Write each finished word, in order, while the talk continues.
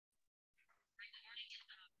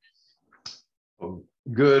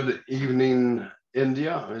Good evening,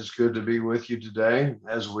 India. It's good to be with you today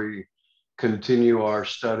as we continue our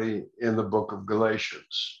study in the book of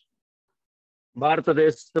Galatians.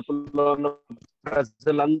 భారతదేశంలో ఉన్న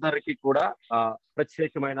ప్రజలందరికీ కూడా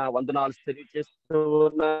ప్రత్యేకమైన వందనాలు తెలియజేస్తూ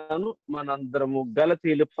ఉన్నాను. మనందరము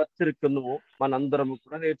గలతీయుల పత్రికను మనందరము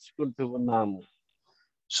కూడా నేర్చుకుంటూ ఉన్నాము.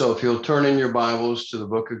 So if you'll turn in your Bibles to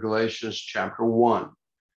the book of Galatians chapter 1.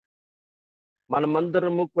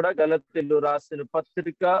 మనమందరము కూడా గలతీయులు రాసిన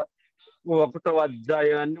పత్రిక 1వ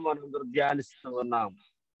అధ్యాయాన్ని మనందరం ధ్యానిస్తూ ఉన్నాము.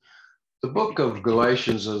 The book of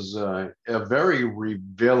Galatians is a very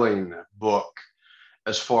revealing book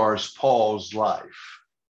as far as Paul's life.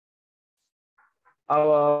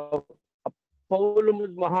 పౌలు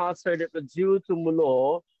మహాశయుడి యొక్క జీవితంలో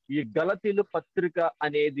ఈ గలతీయుల పత్రిక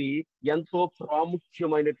అనేది ఎంతో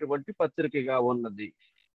ప్రాముఖ్యమైనటువంటి పత్రికగా ఉన్నది.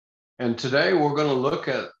 And today we're going to look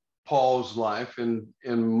at Paul's life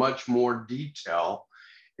in much more detail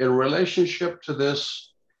in relationship to this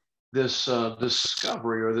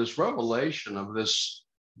discovery or this revelation of this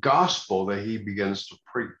gospel that he begins to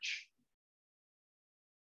preach.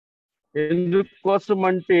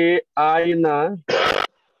 ఎందుకోసమంటే ఆయన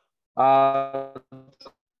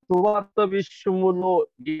సువార్త విషయములో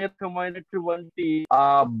ఏ రకమైనటువంటి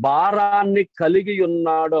భారాన్ని కలిగి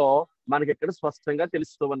ఉన్నాడో మనకి ఇక్కడ స్పష్టంగా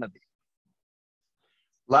తెలుస్తూ ఉన్నది.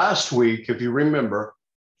 Last week, if you remember,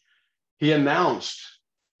 he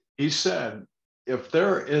said, if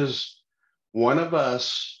there is one of us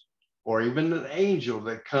or even an angel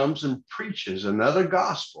that comes and preaches another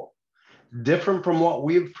gospel different from what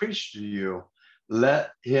we've preached to you, let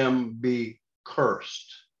him be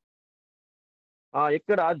cursed.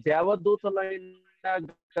 ఇక్కడ దేవదూతలైన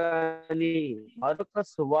కానీ మరొక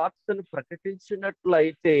సువార్తను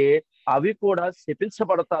ప్రకటించినట్లయితే అవి కూడా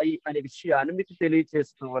శపించబడతాయి అనే విషయాన్ని మీకు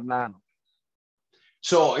తెలియజేస్తూ ఉన్నాను.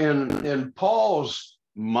 So in Paul's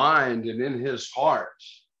mind and in his heart,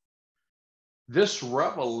 this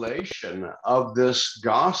revelation of this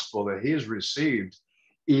gospel that he's received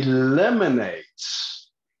eliminates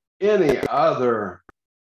any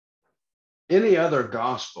other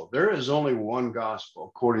gospel. There is only one gospel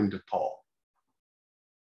according to Paul.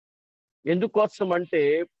 ఎందుకోసం అంటే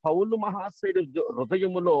పౌలు మహాశయుడు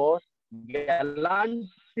హృదయములో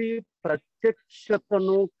ఎలాంటి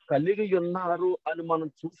ప్రత్యక్షతను కలిగి ఉన్నారు అని మనం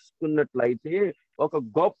చూసుకున్నట్లయితే ఒక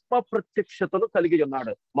గొప్ప ప్రత్యక్షతను కలిగి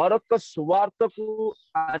ఉన్నాడు. మరొక సువార్తకు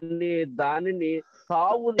అనే దానిని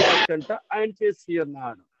తావు లేకుండా ఆయన చేసి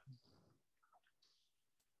ఉన్నాడు.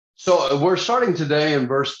 So we're starting today in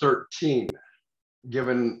verse 13,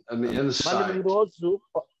 given an insight.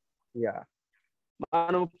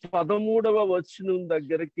 మనం 13వ వచనం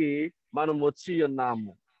దగ్గరికి మనం వచ్చి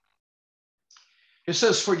ఉన్నాము. It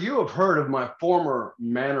says, for you have heard of my former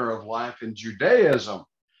manner of life in Judaism,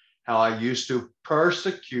 how I used to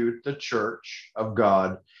persecute the church of God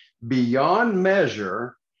beyond measure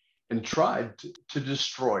and tried to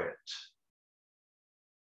destroy it.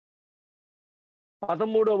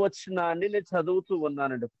 13వ వచనాన్ని నేను చదువుతూ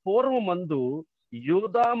ఉన్నానండి. పూర్వమందు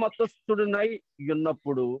యూదా మతస్థుడినై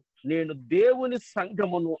ఉన్నప్పుడు నేను దేవుని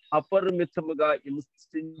సంఘమును అపరిమితముగా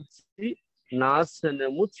హింసించి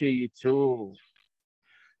నాశనము చేయుచు.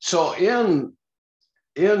 So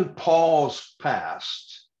in Paul's past,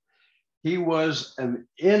 he was an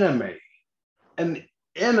enemy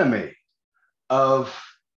of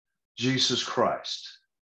Jesus Christ.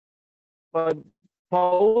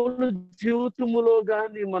 పౌలు జీవితములో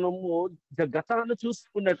గాని మనము గతాన్ని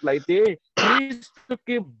చూసుకున్నట్లయితే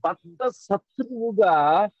క్రీస్తుకి బద్ధ శత్రువుగా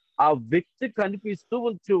ఆ వ్యక్తి కనిపిస్తూ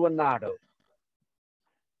ఉంటూ ఉన్నాడు.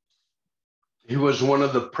 He was one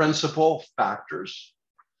of the principal factors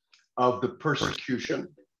of the persecution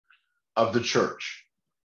of the church.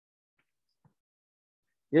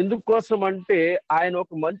 ఎందుకోసం అంటే ఆయన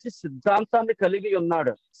ఒక మంచి సిద్ధాంతాన్ని కలిగి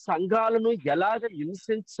ఉన్నాడు. సంఘాలను ఎలాగ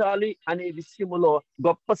హింసించాలి అనే విషయంలో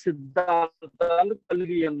గొప్ప సిద్ధాంతాలు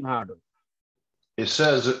కలిగి ఉన్నాడు. It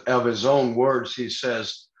says of his own words, he says,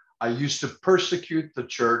 I used to persecute the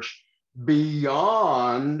church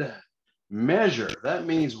beyond measure. That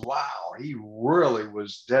means, wow, he really was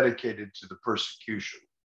dedicated to the persecution.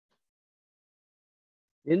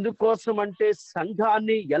 ఎందుకోసం అంటే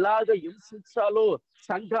సంఘాన్ని ఎలాగ హింసించాలో,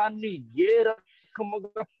 సంఘాన్ని ఏ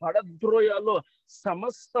రకముగా పడద్రోయాలో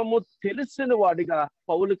సమస్తము తెలిసిన వాడిగా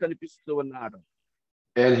పౌలు కనిపిస్తూ ఉన్నాడు.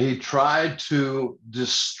 And he tried to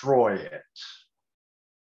destroy it.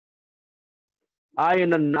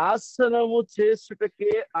 ఆయన నాశనము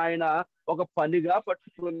చేసుటకే ఆయన ఒక పనిగా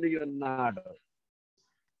పట్టుకొని ఉన్నాడు.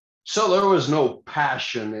 So there was no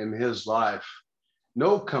passion in his life,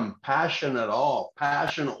 no compassion at all,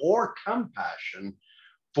 passion or compassion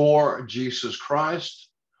for Jesus Christ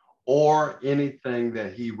or anything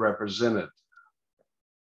that he represented.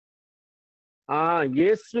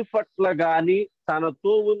 యేసు పట్ల గాని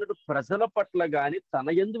తనతో ఉన్న ప్రజల పట్ల గాని తన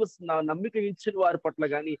యందు నమ్మిక ఇచ్చిన వారి పట్ల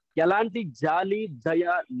గాని ఎలాంటి జాలి దయ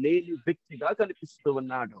లేని వ్యక్తిగా కనిపిస్తూ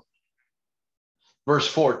ఉన్నాడు. Verse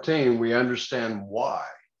 14, we understand why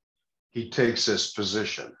he takes this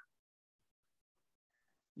position.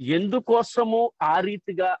 ఎందుకోసము ఆ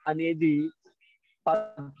రీతిగా అనేది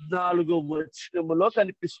 14వ వచనములో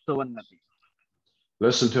కనిపిస్తూ ఉన్నది.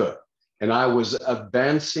 Listen to it. And I was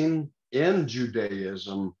advancing in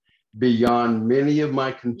Judaism beyond many of my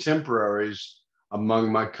contemporaries among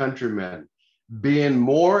my countrymen, being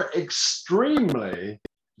more extremely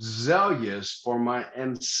zealous for my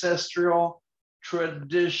ancestral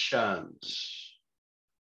traditions.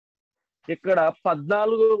 ఇక్కడ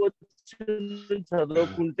 14వ వచనం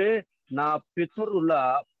చదువుకుంటే నా పితరుల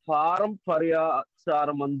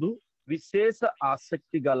పారంపర్యాచారమందు విశేష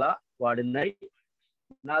ఆసక్తి గల వాడినై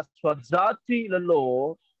నా స్వజాతీయులలో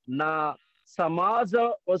నా సమాజ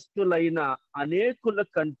వస్తులైన అనేకుల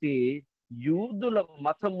కంటే యూదుల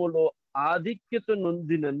మతములో ఆధిక్యత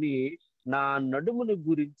నొందినని నా నడుమును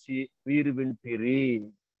గురించి వీరు వింటిరి.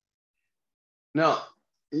 Now,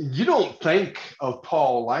 you don't think of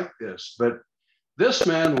Paul like this, but this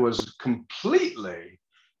man was completely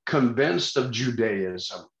convinced of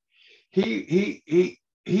Judaism. He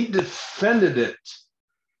defended it.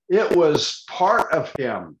 It was part of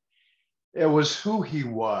him. It was who he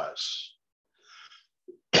was.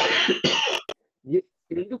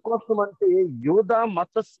 ఎందుకోసం అంటే యూదా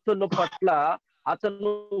మతస్థుల పట్ల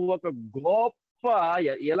అతను ఒక గొప్ప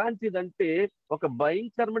ఎలాంటిదంటే ఒక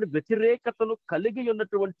భయంకరమైన వ్యతిరేకతను కలిగి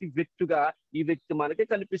ఉన్నటువంటి వ్యక్తిగా ఈ వ్యక్తి మనకి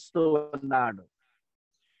కనిపిస్తూ ఉన్నాడు.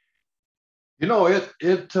 You know,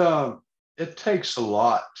 it takes a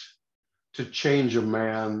lot to change a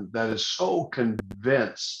man that is so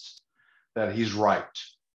convinced that he's right.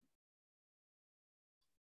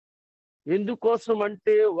 ఎందుకోసం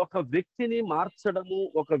అంటే ఒక వ్యక్తిని మార్చడము,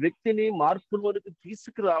 ఒక వ్యక్తిని మార్పులోనికి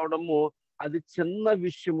తీసుకురావడము అది చిన్న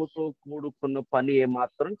విషయముతో కూడుకున్న పని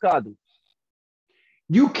ఏమాత్రం కాదు.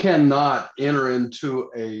 You cannot enter into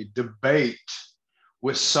a debate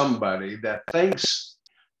with somebody that thinks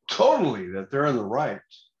totally that they're in the right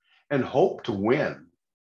and hope to win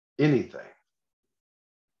anything.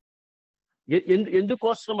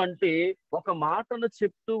 ఎందుకోసం అంటే ఒక మాటను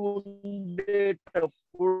చెప్తూ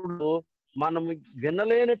ఉండేటప్పుడు మనం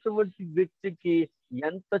వినలేనటువంటి వ్యక్తికి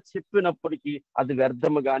ఎంత చెప్పినప్పటికీ అది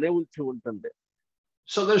వ్యర్థముగానే ఉంచి ఉంటుంది.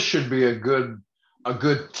 So this should be a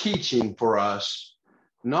good teaching for us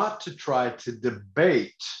not to try to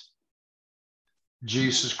debate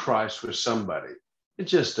Jesus Christ with somebody. It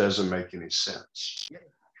just doesn't make any sense.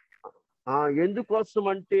 ఎందుకోసం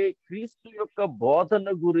అంటే క్రీస్తు యొక్క బోధన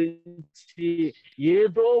గురించి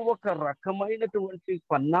ఏదో ఒక రకమైనటువంటి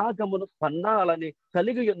పన్నాలని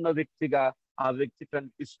కలిగి ఉన్న వ్యక్తిగా ఆ వ్యక్తి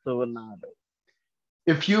కనిపిస్తూ ఉన్నాడు.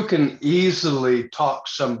 If you can easily talk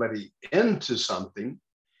somebody into something,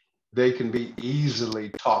 they can be easily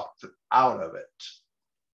talked out of it.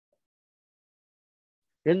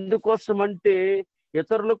 ఎందుకోసం అంటే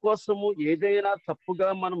ఇతరుల కోసము ఏదైనా తప్పుగా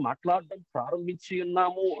మనం మాట్లాడడం ప్రారంభించి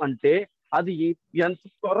ఉన్నాము అంటే అది ఎంత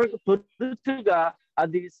త్వరగా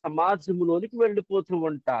అది సమాజంలోనికి వెళ్ళిపోతూ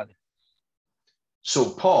ఉంటాది. So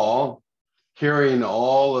Paul, hearing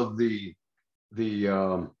all of the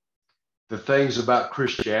things about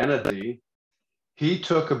Christianity, he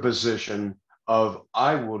took a position of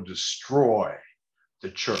I will destroy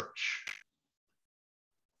the church.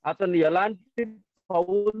 అతను ఎలాంటి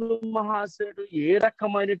పౌలు మహాశయుడు ఏ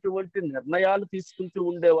రకమైనటువంటి నిర్ణయాలు తీసుకుంటూ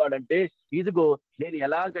ఉండేవాడంటే ఇదిగో నేను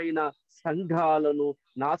ఎలాగైనా సంఘాలను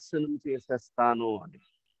నాశనం చేసేస్తాను అని.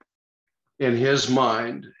 In his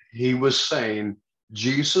mind, he was saying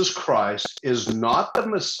Jesus Christ is not the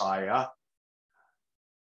Messiah.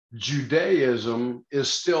 Judaism is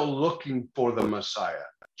still looking for the Messiah.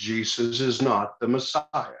 Jesus is not the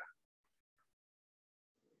Messiah.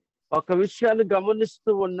 ఒక విషయాన్ని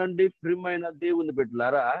గమనిస్తూ ఉండండి ప్రియమైన దేవుని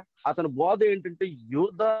బిడ్డలారా, అతని బోధ ఏంటంటే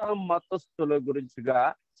యూదా మతస్థుల గురించిగా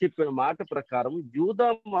చెప్పిన మాట ప్రకారం యూదా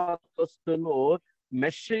మతస్థులు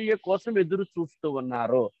మెస్సయ్య కోసం ఎదురు చూస్తూ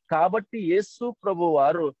ఉన్నారు. కాబట్టి యేసు ప్రభు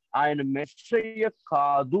వారు ఆయన మెస్సయ్య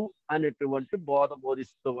కాదు అనేటువంటి బోధ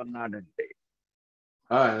బోధిస్తూ ఉన్నాడంటే.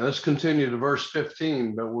 All right, let's continue to verse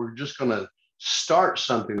 15, but we're just going to start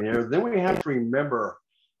something here. Then we have to remember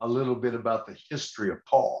a little bit about the history of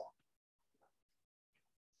Paul.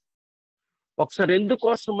 ఒకసారి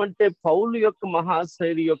ఎందుకోసం అంటే పౌలు యొక్క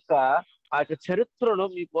మహాశైలి యొక్క ఆ యొక్క చరిత్రను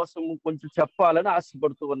మీకోసం కొంచెం చెప్పాలని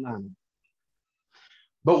ఆశపడుతూ ఉన్నాను.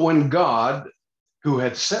 But when God who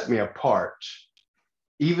had set me apart,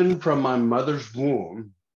 even from my mother's womb,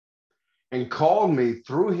 and called me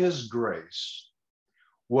through his grace,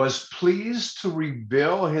 was pleased to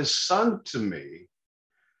reveal his son to me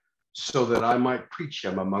so that I might preach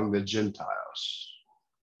him among the Gentiles.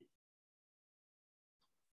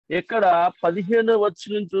 ఇక్కడ 15వ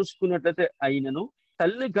వచనం చూసుకున్నట్లయితే అయినను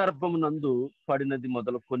తల్లి గర్భమునందు పడినది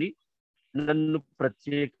మొదలుకొని నన్ను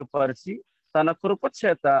ప్రత్యేకపరిచి తన కృప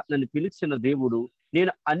చేత నన్ను పిలిచిన దేవుడు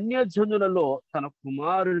నేను అన్యజనులలో తన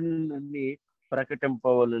కుమారుని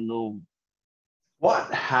ప్రకటింపవలను. What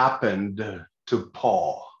happened to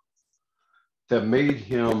Paul that made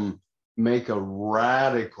him make a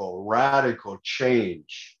radical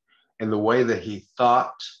change in the way that he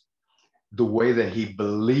thought, the way that he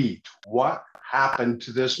believed? What happened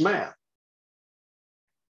to this man?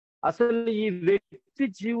 అసలు ఈ వ్యక్తి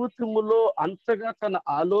జీవితములో అంతగా తన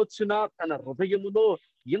ఆలోచన తన హృదయములో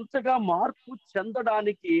ఇంతగా మార్పు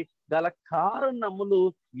చెందడానికి గల కారణములు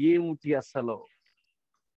ఏమిటి అసలు?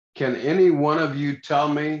 Can any one of you tell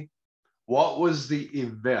me what was the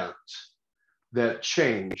event that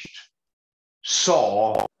changed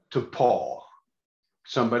Saul to Paul?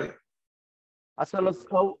 Somebody? అసలు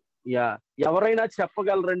ఎవరైనా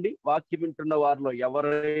చెప్పగలరండి? వాక్యం వింటున్న వారిలో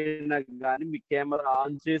ఎవరైనా కానీ మీ కెమెరా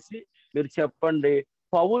ఆన్ చేసి మీరు చెప్పండి,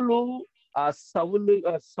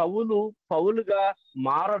 సౌలు పౌలుగా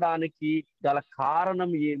మారడానికి గల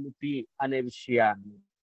కారణం ఏమిటి అనే విషయాన్ని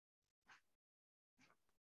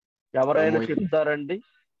ఎవరైనా చెప్తారండి?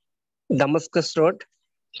 Damascus road.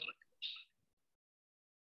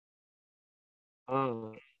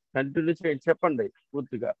 కంటిన్యూ చేయండి, చెప్పండి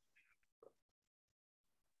పూర్తిగా.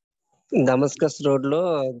 డమస్కస్ రోడ్ లో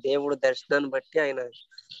దేవుడు దర్శనాన్ని బట్టి ఆయన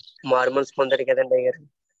మారుమనసు పొందాడు కదండి అయ్యారు.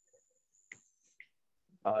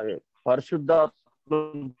 పరిశుద్ధాత్మ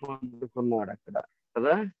పొందుకున్నాడు అక్కడ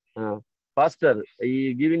కదా. పాస్టర్ ఈ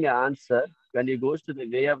giving answer when he goes to the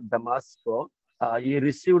way of Damascus, he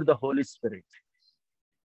received the Holy Spirit.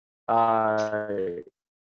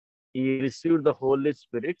 He received the Holy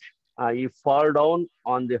Spirit. He fall down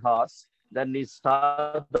on the horse, then he saw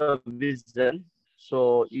the vision, so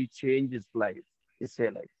he changed his life. He say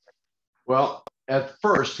like that. Well, at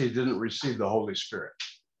first he didn't receive the Holy Spirit.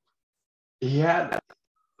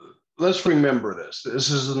 Let's remember this. This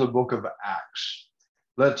is in the book of Acts.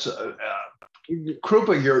 Let's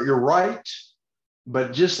Krupa, you're right, but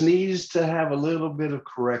just needs to have a little bit of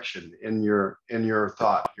correction in your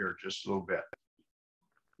thought here, just a little bit.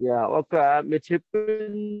 మీరు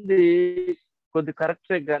చెప్పింది కొద్ది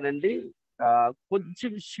కరెక్టే కానండి, కొద్ది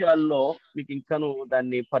విషయాల్లో మీకు ఇంకాను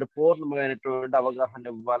దాన్ని పరిపూర్ణమైనటువంటి అవగాహన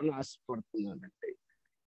ఇవ్వాలని ఆశపడుతున్నానండి.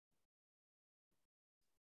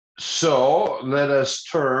 So let us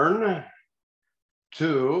turn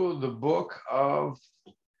to the book of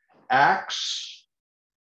Acts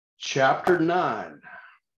chapter 9.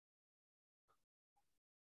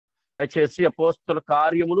 దయచేసి అపోస్తల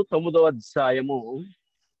కార్యములు 9వ అధ్యాయము.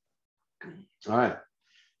 All right.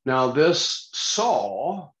 Now this Saul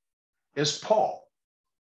is Paul.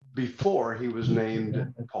 Before he was named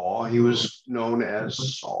Paul, he was known as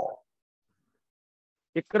Saul.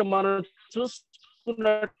 ఇక్కడ మనం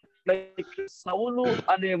చూసుకున్నట్లయితే సౌలు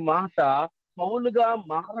అనే మాట పౌలుగా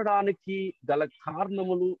మారడానికి గల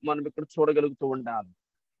కారణములు మనం ఇక్కడ చూడగలుగుతూ ఉండాలి.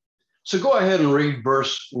 So go ahead and read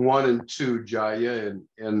verse 1 and 2, Jaya,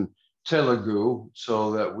 in Telugu, so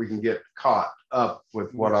that we can get caught up with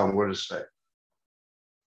what I'm going to say.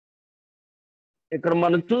 ఇక్కడ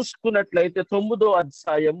మనం చూసుకున్నట్లయితే 9వ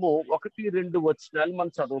అధ్యాయము 1-2 వచనాలు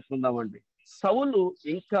మనం చదువుకుందామండి. సౌలు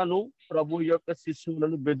ఇంకాను ప్రభు యొక్క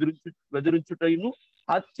శిష్యులను బెదిరించుటయును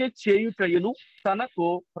హత్య చేయుటయును తనకు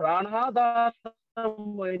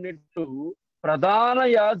ప్రాణాధారమైనట్టు ప్రధాన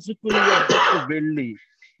యాజకుని వద్దకు వెళ్ళి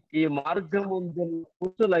ఈ మార్గముందున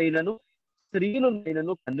పురుషులైనను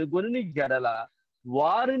స్త్రీలైనను కనుగొని ఎడల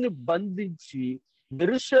వారిని బంధించి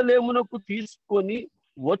యెరూషలేమునకు తీసుకొని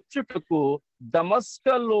వచ్చుటకు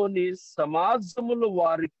దమస్కలోని సమాజముల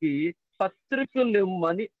వారికి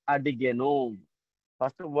పత్రికలిమ్మని అడిగెను.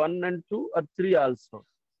 First 1 and 2 or 3 also.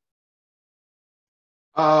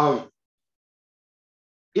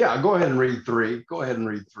 Yeah, go ahead and read 3. Go ahead and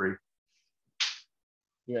read 3.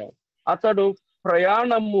 అతడు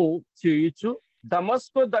ప్రయాణము చేయుచు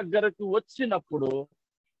దమస్కు దగ్గరకు వచ్చినప్పుడు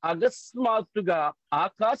అకస్మాత్తుగా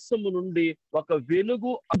ఆకాశము నుండి ఒక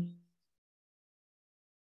వెలుగు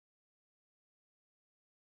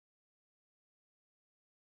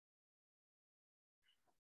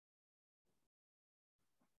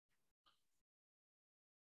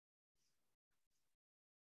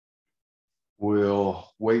We'll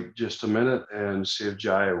wait just a minute and see if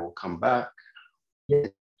Jaya will come back.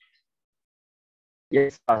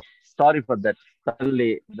 Yes, sorry for that. Suddenly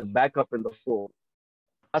the backup in the phone.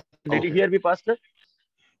 Did you Okay. hear me, Pastor?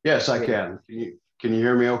 Yes, I Okay. can. Can you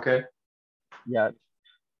hear me okay? Yeah.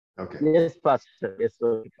 Okay. Yes, Pastor. Yes,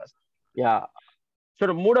 okay, Pastor. Yeah.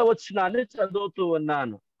 చూడు 3వ వచనాన్ని చదువుతూ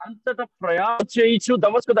ఉన్నాను. అంతటా ప్రయాణం చేయించు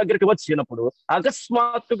దమస్కు దగ్గరికి వచ్చినప్పుడు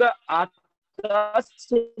అకస్మాత్తుగా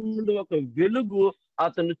ఆకాశం నుండి ఒక వెలుగు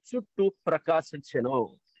అతని చుట్టూ ప్రకాశించెను.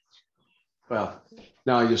 Well,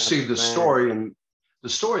 now you see the Amen.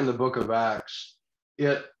 story in the book of Acts.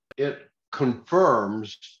 It confirms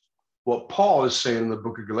what Paul is saying in the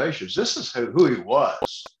book of Galatians. This is who he was.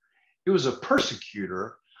 He was a persecutor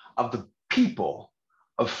of the people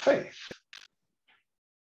of faith.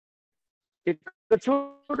 ఇక్కడ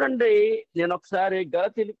చూడండి, నేను ఒకసారి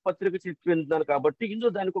గలతీయులకు పత్రిక చెప్పిన్నాను కాబట్టి ఇందులో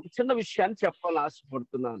దానికి ఒక చిన్న విషయాన్ని చెప్పాలని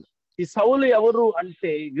ఆశపడుతున్నాను. ఈ సౌలు ఎవరు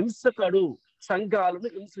అంటే హింసకుడు, సంఘాలను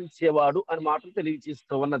హింసించేవాడు అని మాటలు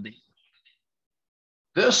తెలియజేస్తూ ఉన్నది.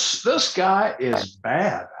 This guy is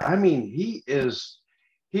bad. I mean, he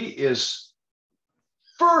is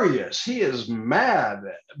furious. He is mad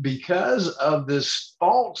because of this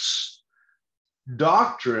false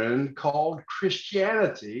doctrine called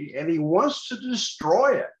Christianity, and he wants to destroy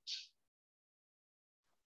it.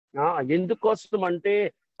 ఎందుకోసం అంటే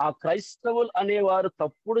ఆ క్రైస్తవులు అనేవారు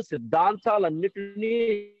తప్పుడు సిద్ధాంతాలన్నిటినీ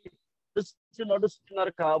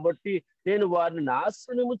నడుస్తున్నారు కాబట్టి నేను వారిని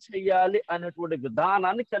నాశనము చేయాలి అనేటువంటి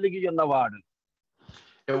విధానాన్ని కలిగి ఉన్నవాడు.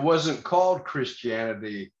 It wasn't called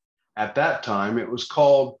Christianity at that time. It was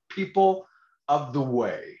called people of the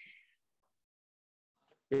way.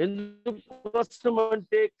 ఎందుకోసం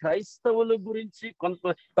అంటే క్రైస్తవుల గురించి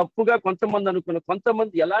తప్పుగా కొంతమంది అనుకున్న,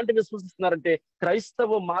 కొంతమంది ఎలాంటి విశ్వసిస్తున్నారంటే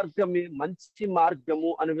క్రైస్తవ మార్గమే మంచి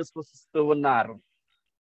మార్గము అని విశ్వసిస్తూ ఉన్నారు.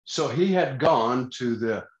 So he had gone to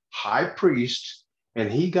the high priest and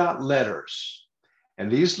he got letters, and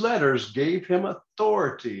these letters gave him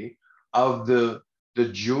authority of the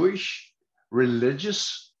Jewish religious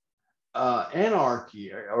anarchy,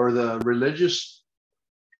 or the religious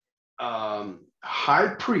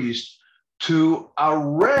high priest, to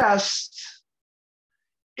arrest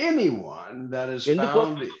anyone that is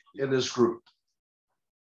found in this group.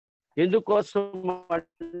 ఎందుకోసం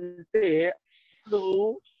అంటే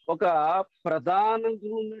ఒక ప్రధానంగా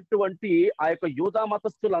ఉన్నటువంటి ఆ యొక్క యూదా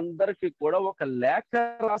మతస్థులందరికీ కూడా ఒక లేఖ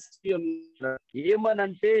రాసి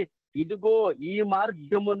ఏమనంటే, ఇదిగో ఈ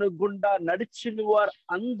మార్గమును గుండా నడిచిన వారు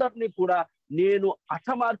అందరినీ కూడా నేను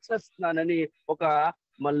హతమార్చేస్తున్నానని ఒక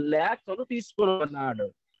లేఖను తీసుకొని ఉన్నాడు.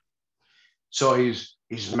 So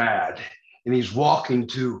he's mad and he's walking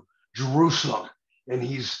to Jerusalem, and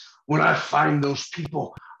when I find those people,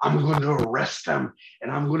 I'm going to arrest them and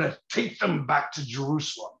I'm going to take them back to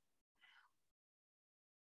Jerusalem.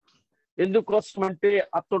 ఎందుకోసం అంటే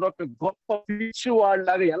అతడు ఒక గొప్ప పిచ్చి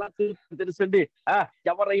వాళ్ళలాగా ఎలా తెలుసండి,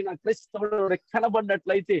 ఎవరైనా క్రైస్తవుడు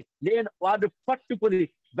కనబడినట్లయితే నేను వాడిని పట్టుకుని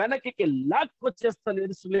వెనక్కి లాక్కొచ్చేస్తాను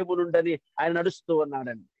యెరూషలేము నుండి ఆయన నడుస్తూ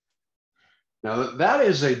ఉన్నాడండి. Now that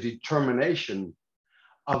is a determination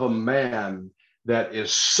of a man that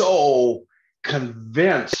is so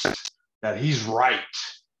convinced that he's right.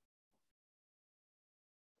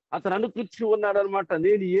 అతను అనుకుంటూ ఉన్నాడు అనమాట,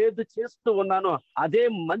 నేను ఏది చేస్తూ ఉన్నానో అదే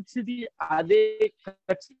మంచిది, అదే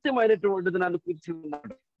ఖచ్చితమైనటువంటిది అనుకుంటూ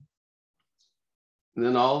ఉన్నాడు.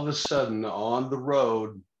 Then all of a sudden on the road,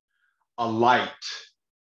 a light,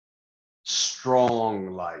 strong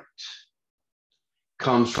light,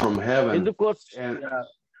 comes from heaven. And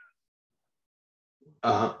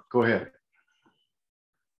go ahead.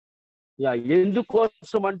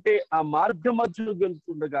 ఎందుకోసం అంటే ఆ మార్గ మధ్యలో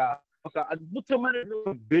వెళ్తుండగా ఒక అద్భుతమైన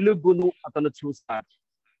వెలుగును అతను చూస్తాడు.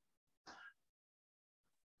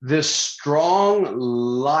 This strong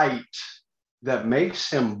light that makes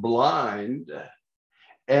him blind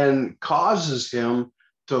and causes him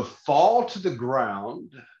to fall to the ground.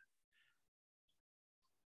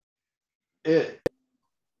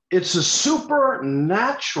 It's a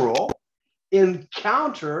supernatural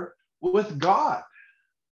encounter with God.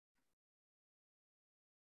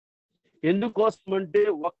 ఎందుకోసం అంటే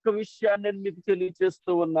ఒక్క విషయాన్ని నేను మీకు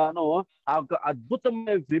తెలియజేస్తూ ఉన్నాను, ఆ ఒక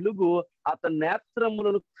అద్భుతమైన వెలుగు అతని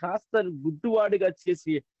నేత్రములను కాస్త గుడ్డివాడిగా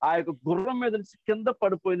చేసి ఆ యొక్క గుర్రం మీద నుంచి కింద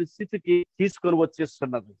పడిపోయిన స్థితికి తీసుకొని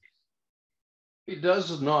వచ్చేస్తున్నది. He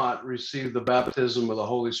does not receive the baptism of the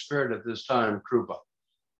Holy Spirit at this time, Krupa.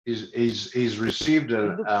 He's received an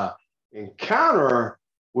encounter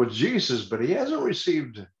with Jesus, but he hasn't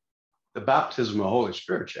received the baptism of the Holy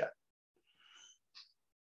Spirit yet.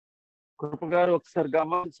 కృపగారు ఒకసారి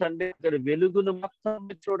గమనించండి, ఇక్కడ వెలుగును మొత్తం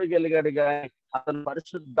చూడగలిగాడు కానీ అతను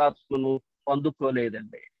పరిశుద్ధాత్మను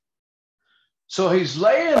పొందుకోలేదండి. So he's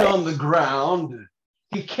laying on the ground.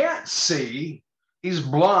 He can't see, He's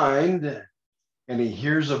blind and he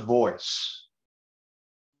hears a voice.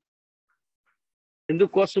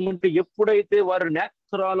 ఎందుకోసం అంటే ఎప్పుడైతే వారి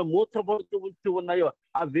నేత్రాలు మూతపడుతూ ఉంటూ ఉన్నాయో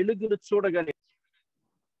ఆ వెలుగును చూడగానే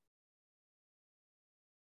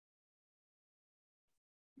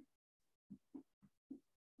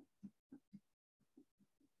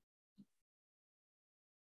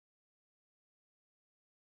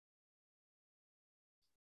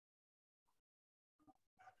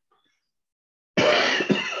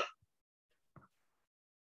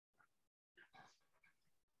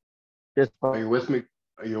Are you with me?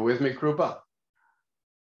 Are you with me, Krupa?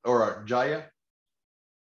 Or Jaya?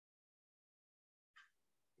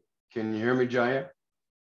 Can you hear me, Jaya?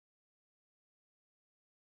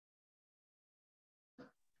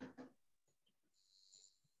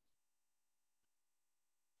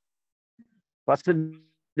 Pastor,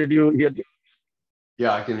 did you hear me?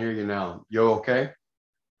 Yeah, I can hear you now. You okay?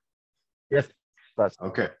 Yes, Pastor.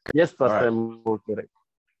 Okay. Yes, Pastor, right. I'm okay. Right.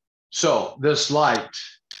 So this light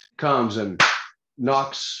comes and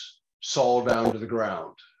knocks Saul down to the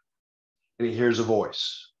ground, and he hears a voice.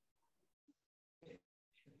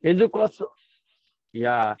 ఎందుకోసం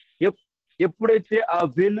yeah ఎప్పుడైతే ఆ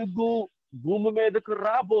వెలుగు భూమి మీదకు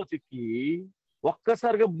రాబోతికి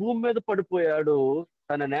ఒక్కసారిగా భూమి మీద పడిపోయాడు,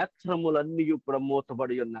 తన నేత్రములన్నీ ఇప్పుడు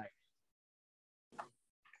మూతబడి ఉన్నాయి.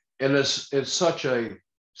 And it's such a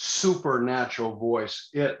supernatural voice.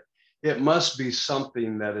 It must be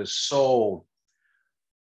something that is so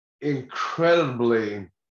incredibly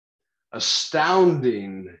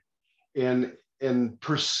astounding in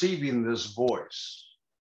perceiving this voice.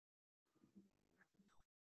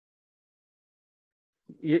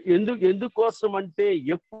 ఎందుకోసం అంటే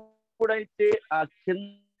ఎప్పుడైతే ఆ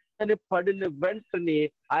కిందని పడిన వెంటనే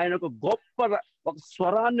ఆయన ఒక గొప్ప ఒక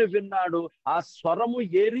స్వరాన్ని విన్నాడు. ఆ స్వరము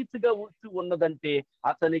ఏ రీతిగా ఉంటూ ఉన్నదంటే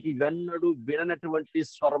అతనికి వెన్నడు విననటువంటి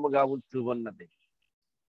స్వరముగా ఉంటూ ఉన్నది.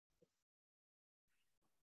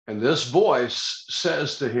 And this voice says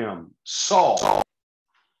to him, Saul,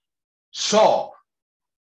 Saul,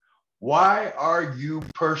 why are you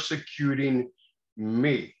persecuting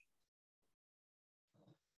me?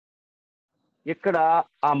 ఇక్కడ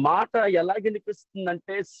ఆ మాట ఎలా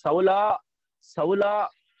వినిపిస్తుందంటే, సౌలా సౌలా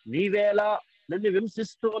నీవేలా నన్ను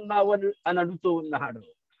హింసిస్తూ ఉన్నావు అని అడుగుతూ ఉన్నాడు.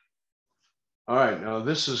 All right, now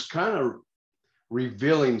this is kind of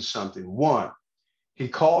revealing something. One, he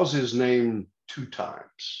calls his name 2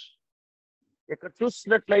 times. ఇక్కడ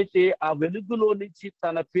చూసినట్లయితే ఆ వెలుగులో నుంచి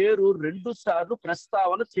తన పేరు 2 సార్లు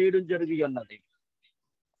ప్రస్తావన చేయడం జరిగి ఉన్నది.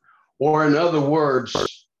 Or in other words,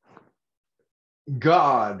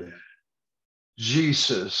 God,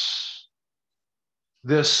 Jesus,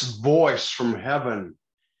 this voice from heaven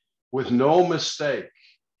with no mistake,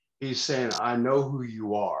 he's saying, I know who you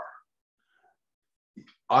are.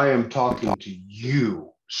 I am talking to you,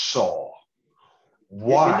 Saul.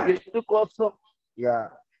 Why? ఎందుకోసం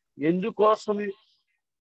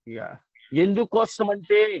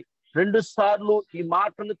అంటే 2 సార్లు ఈ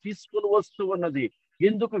మాటను తీసుకుని వస్తూ ఉన్నది.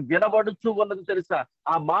 ఎందుకు వినబడుతూ ఉన్నది తెలుసా?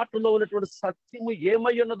 ఆ మాటలో ఉన్నటువంటి సత్యము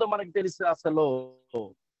ఏమై ఉన్నదో మనకు తెలుసా? అసలు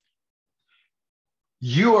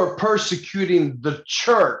you are persecuting the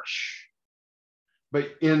church, but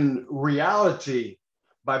in reality,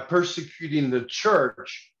 by persecuting the church,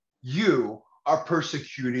 you are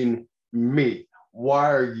persecuting me. Why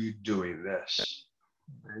are you doing this?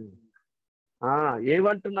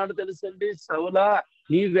 ఏమంటున్నాడు తెలుసండి? సౌలా,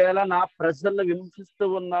 నీవేళ నా ప్రజలను హింసిస్తూ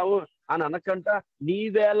ఉన్నావు అని అనకంట,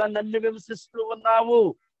 నీవేళ నన్ను హింసిస్తూ ఉన్నావు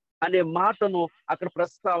అనే మాటను అక్కడ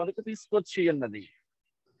ప్రస్తావనకు తీసుకొచ్చి ఉన్నది.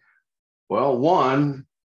 Well, one,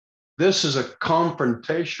 this is a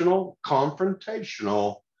confrontational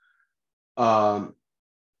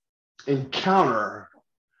encounter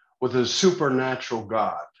with a supernatural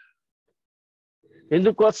God.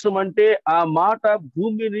 ఎందుకోసం అంటే ఆ మాట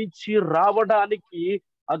భూమి నుంచి రావడానికి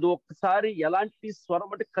అది ఒకసారి ఎలాంటి స్వరం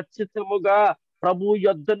అంటే ఖచ్చితముగా ప్రభు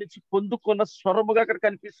యొద్ద నుంచి పొందుకున్న స్వరముగా అక్కడ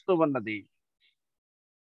కనిపిస్తూ ఉన్నది.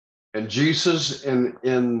 And Jesus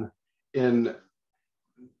in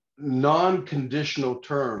non-conditional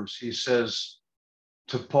terms, he says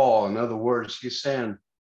to Paul, in other words, he's saying,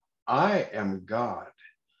 I am God.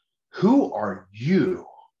 Who are you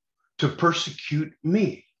to persecute me?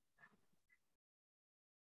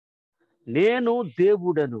 నేను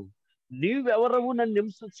దేవుడను, నీవెవరవు నన్ను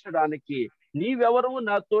హింసించడానికి, నీవెవరవు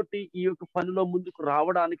నాతోటి ఈ యొక్క పనిలో ముందుకు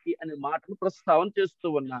రావడానికి అనే మాటను ప్రస్తావన చేస్తూ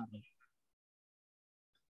ఉన్నారు.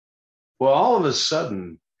 Well, all of a sudden,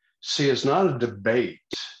 see, it's not a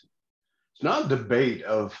debate. It's not a debate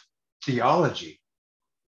of theology.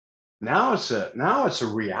 Now it's a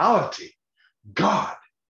reality. God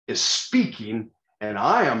is speaking and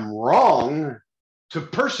I am wrong to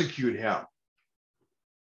persecute him.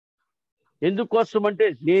 ఎందుకోసం అంటే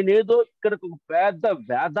నేనేదో ఇక్కడ ఒక పెద్ద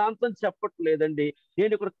వేదాంతం చెప్పట్లేదండి.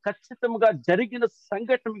 నేను ఇక్కడ ఖచ్చితంగా జరిగిన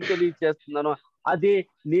సంఘటన మీకు తెలియజేస్తున్నాను. అదే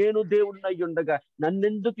నేను దేవుడినై ఉండగా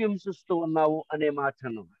నన్నెందుకు హింసిస్తూ ఉన్నావు అనే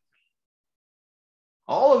మాటను.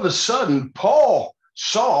 All of a sudden,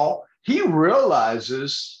 Saul, he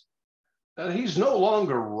realizes that he's no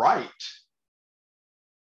longer right.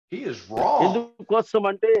 He is wrong. ఎందుకోసం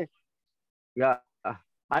అంటే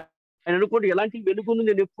ఆయన అనుకోండి, ఎలాంటి వెలుగును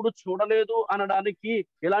నేను ఎప్పుడు చూడలేదు అనడానికి,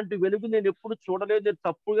 ఎలాంటి వెలుగు నేను ఎప్పుడు చూడలేదు, నేను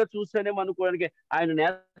తప్పుగా చూసానేమో అనుకోవడానికి ఆయన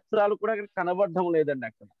నేత్రాలు కూడా కనబడడం లేదండి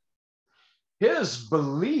అక్కడ. His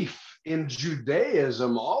belief in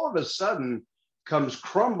Judaism all of a sudden comes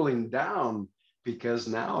crumbling down because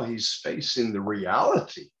now he's facing the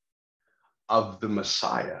reality of the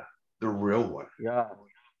Messiah, the real one.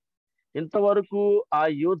 ఇంతవరకు ఆ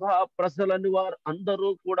యూదా ప్రజలని వారు అందరూ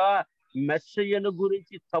కూడా మెస్సయ్యను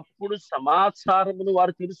గురించి తప్పుడు సమాచారమును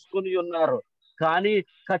వారు తెలుసుకొని ఉన్నారు. కానీ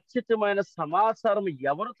ఖచ్చితమైన సమాచారం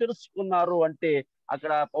ఎవరు తెలుసుకున్నారు అంటే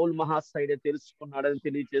అక్కడ పౌలు మహాశయుడే తెలుసుకున్నాడని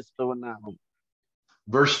తెలియజేస్తూ ఉన్నాను.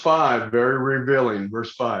 Verse 5, very revealing.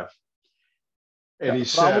 Verse 5. And he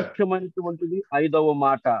said, ప్రాముఖ్యమైనటువంటిది 5వ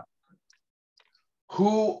మాట.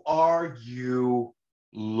 Who are you,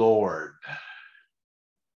 Lord?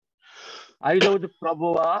 5వది,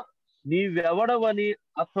 ప్రభువా నీవెవడవని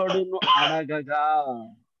అతడును అడగగా.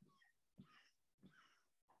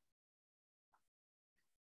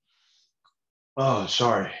 Oh,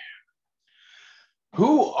 sorry.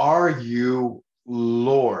 Who are you,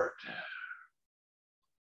 Lord?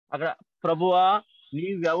 అక్కడ ప్రభువా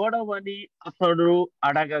నీవెవడవని అతడు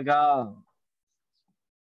అడగగా.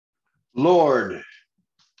 Lord.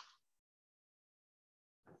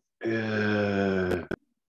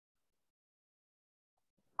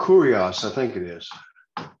 Kurios, I think it is.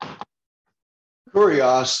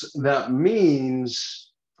 Kurios, that means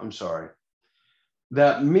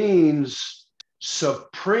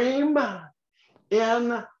supreme in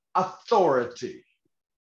authority.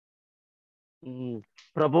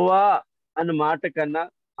 ప్రభువా అనే మాట కన్నా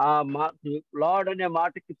ఆ లార్డ్ అనే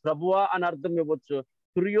మాటకి ప్రభువా అని అర్థం ఇవ్వచ్చు.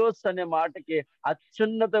 కురియోస్ అనే మాటకి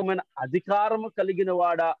అత్యున్నతమైన అధికారము కలిగిన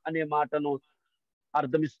వాడా అనే మాటను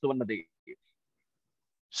అర్థమిస్తూ ఉన్నది.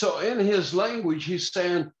 So in his language, he's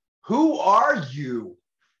saying, who are you,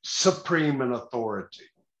 supreme in authority?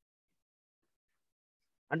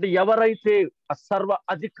 అంటే ఎవరైతే సర్వ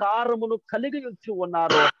అధికారమును కలిగి ఉంచి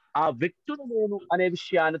ఉన్నారో ఆ వ్యక్తుడు నేను అనే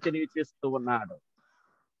విషయాన్ని తెలియజేస్తూ ఉన్నాడు.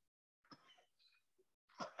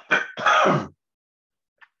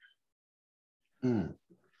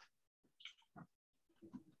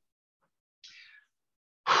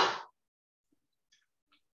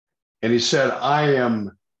 And he said, I am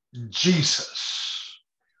Jesus,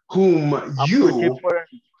 whom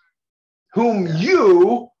you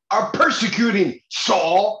are persecuting.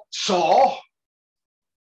 Saul.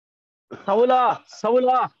 సౌలా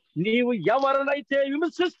సౌలా నీవు ఎవరినైతే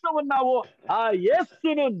విమర్శిస్తూ ఉన్నావో ఆ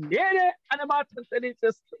యేసును నేనే అనే మాట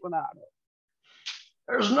తెలియజేస్తూ ఉన్నాడు.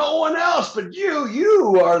 There's no one else but you. You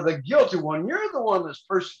are the guilty one. You're the one that's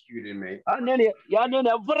persecuting me. నేను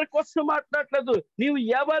ఎవరి కోసం మాట్లాడలేదు. నీవు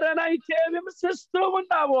ఎవరినైతే విమర్శిస్తూ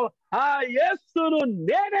ఉన్నావో ఆ యేసును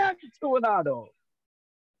నేనే అంటూ ఉన్నాడు.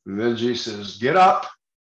 And then Jesus says, get up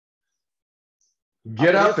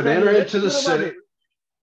and enter into the city.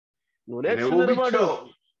 And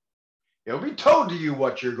it'll be told to you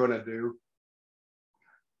what you're going to do.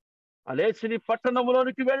 లేచి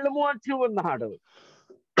పట్టణంలోనికి వెళ్ళము అంటూ ఉన్నాడు.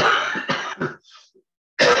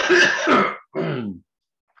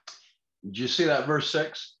 Did you see that verse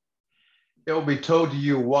 6? It will be told to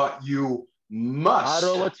you what you must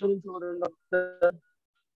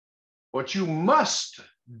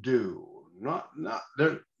do. Not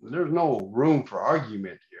there's no room for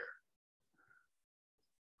argument here.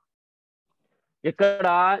 ఇక్కడ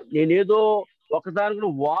నేనేదో ఒకదాని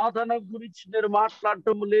వాదన గురించి నేను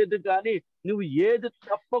మాట్లాడటం లేదు, కానీ నువ్వు ఏది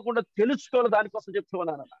తప్పకుండా తెలుసుకోవాలి దానికోసం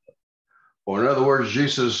చెప్తున్నాను. Or in other words,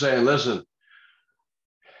 Jesus is saying, listen,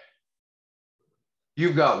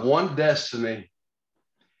 you've got one destiny,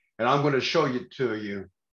 and I'm going to show it to you,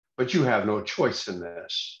 but you have no choice in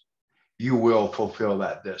this. You will fulfill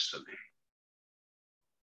that destiny.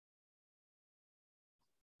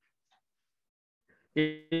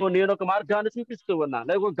 నేను ఒక మార్గాన్ని చూపిస్తూ ఉన్నాను,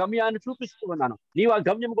 లేక ఒక గమ్యాన్ని చూపిస్తూ ఉన్నాను. నీవు ఆ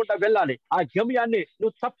గమ్యం గుండా వెళ్ళాలి. ఆ గమ్యాన్ని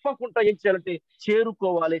నువ్వు తప్పకుండా ఏం చేయాలంటే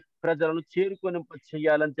చేరుకోవాలి, ప్రజలను చేరుకొని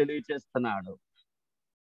చేయాలని తెలియజేస్తున్నాడు.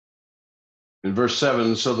 In verse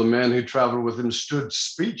 7, so the man who traveled with him stood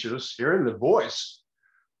speechless, hearing the voice,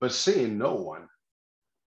 but seeing no one.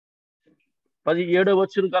 17వ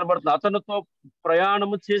వచనం కనబడుతుంది. అతనితో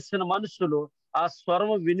ప్రయాణము చేసిన మనుషులు ఆ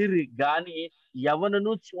స్వరము వినిరి గాని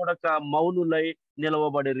ఎవనను చూడక మౌనులై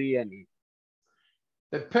నిలవబడిరి అని.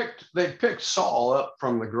 They picked Saul up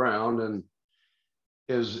from the ground, and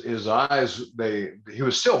his eyes, he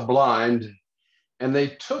was still blind, and they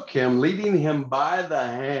took him, leading him by the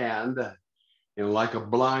hand, like a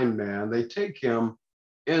blind man. They take him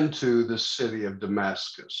into the city of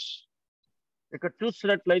Damascus. ఇక్కడ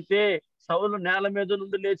చూసినట్లయితే సౌలు నేల మీద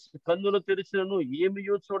నుండి లేచి కన్నులు తెరిచినను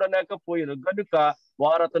ఏమియూ చూడలేకపోయిన గనుక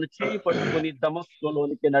వారు అతను చేయి పట్టుకొని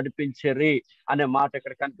దమస్కులోనికి నడిపించరి అనే మాట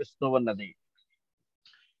ఇక్కడ కనిపిస్తూ ఉన్నది.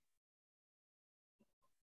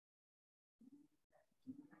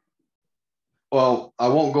 Well, I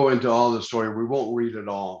won't go into all the story. We won't read it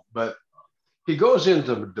all, but he goes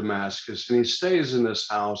into Damascus and he stays in this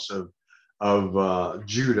house of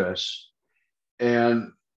Judas, and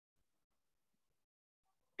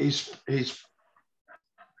he's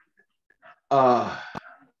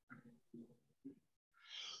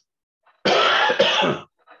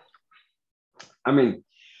I mean,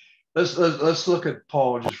 let's look at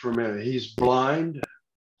Paul just for a minute. He's blind.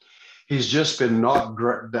 He's just been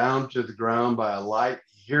knocked down to the ground by a light.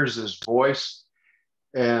 He hears his voice,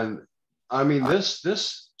 and I mean, this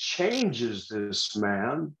changes this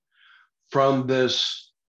man from this,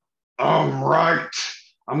 I'm right,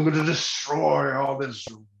 I'm going to destroy all this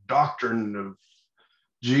doctrine of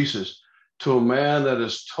Jesus, to a man that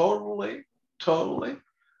is totally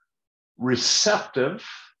receptive.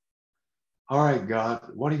 All right, God,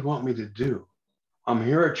 what do you want me to do? I'm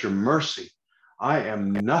here at your mercy. I am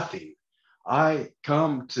nothing. I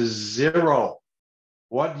come to zero.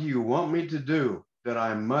 What do you want me to do that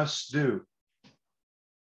I must do?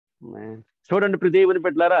 చూడండి ప్రియ దేవుని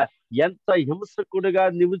బిడ్డలారా, ఎంత హింసకుడిగా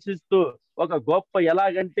నివసిస్తూ ఒక గొప్ప,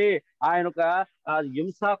 ఎలాగంటే ఆయన ఒక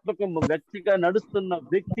హింసాత్మక వ్యక్తిగా నడుస్తున్న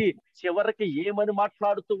వ్యక్తి చివరికి ఏమని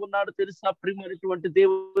మాట్లాడుతూ ఉన్నాడు తెలుసా ప్రియమైనటువంటి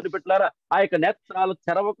దేవుని బిడ్డలారా? ఆ యొక్క నేత్రాలు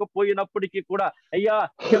తెరవకపోయినప్పటికీ కూడా, అయ్యా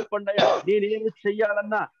చెప్పండి అయ్యా, నేనేమి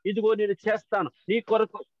చెయ్యాలన్నా ఇదిగో నేను చేస్తాను, నీ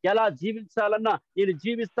కొరకు ఎలా జీవించాలన్నా నేను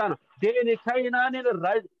జీవిస్తాను, దేనికైనా నేను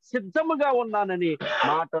సిద్ధముగా ఉన్నానని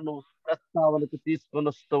మాటను ప్రస్తావనకు తీసుకొని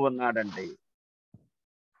వస్తూ ఉన్నాడండి.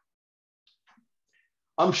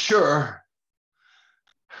 I'm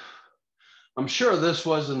sure this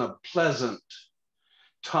wasn't a pleasant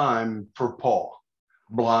time for Paul,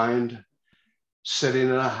 blind, sitting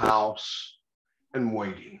in a house and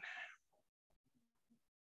waiting.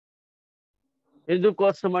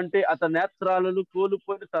 ఎందుకోసం అంటే అతని నేత్రాలను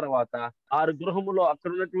కోల్పోయిన తర్వాత 6 గృహములో, అక్కడ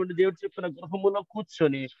ఉన్నటువంటి దేవుడు చెప్పిన గృహములో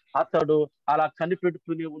కూర్చొని అతడు అలా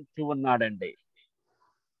కనిపెడుతూనే ఉంటూ ఉన్నాడండి.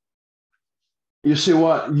 You see,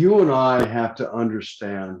 what you and I have to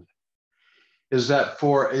understand is that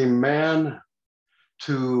for a man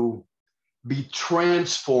to be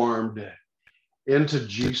transformed into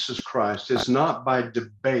Jesus Christ is not by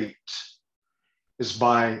debate, it's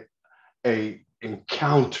by a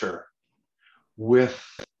encounter with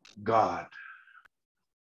God.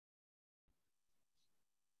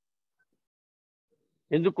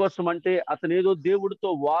 ఎందుకోసం అంటే అతను ఏదో దేవుడితో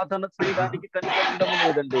వాదన చేయడానికి కనిపెట్టడం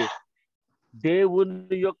లేదండి.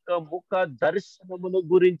 దేవుని యొక్క ముఖ దర్శనమును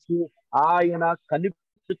గురించి ఆయన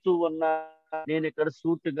కనిపెడుతూ ఉన్నా, నేను ఇక్కడ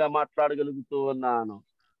సూటిగా మాట్లాడగలుగుతూ ఉన్నాను.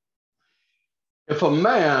 If a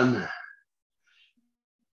man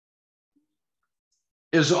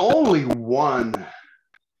is only won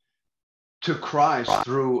to Christ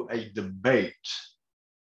through a debate,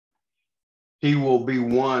 he will be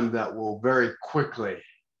one that will very quickly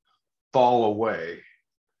fall away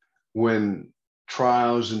when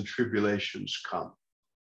trials and tribulations come.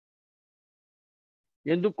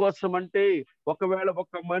 ఎందుకోసం అంటే ఒకవేళ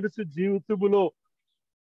ఒక మనిషి జీవితంలో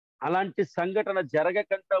అలాంటి సంఘటన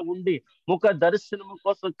జరగకుండా ఉండి ముఖ దర్శనము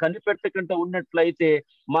కోసం కనిపెట్టకుండా ఉన్నట్లయితే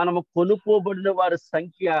మనము కొనుక్కోబడిన వారి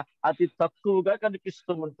సంఖ్య అతి తక్కువగా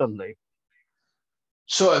కనిపిస్తూ ఉంటుంది.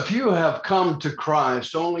 So if you have come to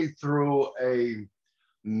Christ only through a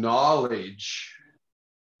knowledge,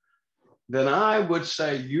 then I would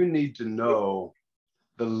say you need to know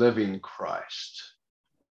the living Christ.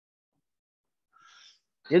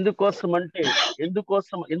 ఎందుకోసం అంటే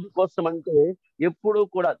ఎప్పుడూ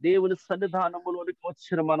కూడా దేవుని సన్నిధానములోనికి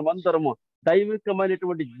వచ్చిన మనమందరము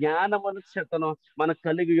దైవికమైనటువంటి జ్ఞానమును చేతను మనం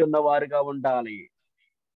కలిగి ఉన్న వారిగా ఉండాలి.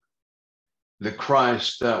 The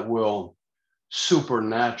Christ that will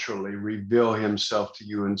supernaturally reveal himself to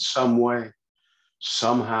you in some way,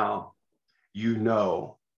 somehow, you know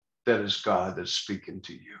that is God that's speaking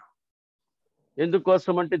to you.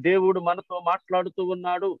 ఎందుకోసం అంటే దేవుడు మనతో మాట్లాడుతూ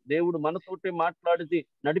ఉన్నాడు, దేవుడు మనతోటి మాట్లాడి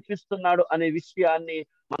నడిపిస్తున్నాడు అనే విషయాన్ని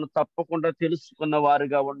మనం తప్పకుండా తెలుసుకున్న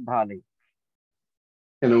వారిగా ఉండాలి.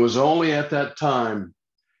 And it was only at that time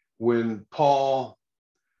when Paul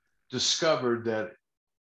discovered that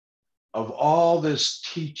of all this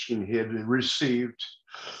teaching he had received,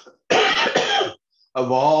 of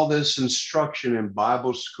all this instruction in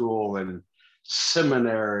Bible school and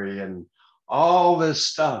seminary and all this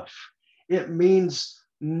stuff, it means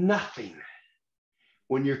nothing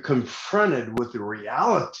when you're confronted with the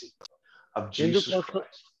reality of Jesus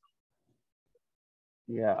Christ.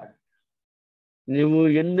 Yeah. నువ్వు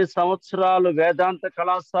ఎన్ని సంవత్సరాలు వేదాంత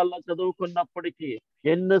కళాశాలలో చదువుకున్నప్పటికీ,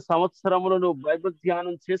 ఎన్ని సంవత్సరములు నువ్వు Bible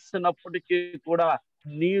ధ్యానం చేస్తున్నప్పటికీ కూడా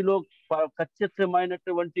నీలో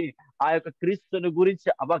ఖచ్చితమైనటువంటి ఆ యొక్క క్రీస్తుని గురించి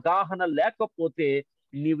అవగాహన లేకపోతే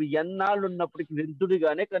నీవు ఎన్నాళ్ళు ఉన్నప్పటికీ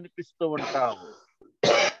వృద్ధుడిగానే కనిపిస్తూ ఉంటావు.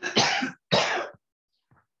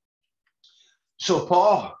 So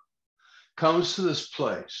Paul comes to this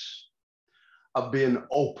place of being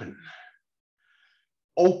open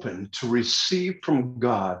to receive from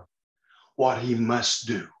God what he must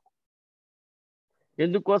do.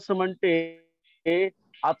 ఎందుకోసమంటే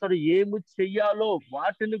అతడు ఏమి చెయ్యాలో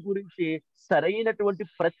వాటిని గురించి సరైనటువంటి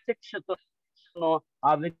ప్రత్యక్షతను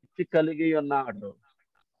ఆ వ్యక్తి కలిగి ఉన్నాడు.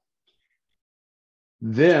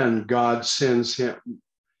 Then God sends him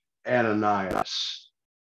Ananias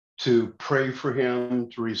to pray for him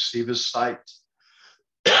to receive his sight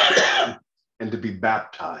and to be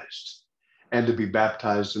baptized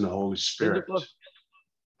in the Holy Spirit.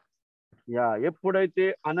 ఎప్పుడైతే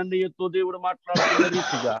అననీయతో దేవుడు మాట్లాడుతున్న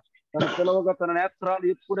రీతిగా తన పిలవగా తన నేత్రాలు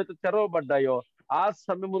ఎప్పుడైతే తెరవబడ్డాయో ఆ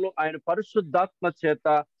సమయంలో ఆయన పరిశుద్ధాత్మ చేత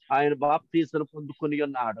ఆయన బాప్తీసును పొందుకొని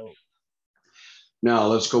ఉన్నాడు. Now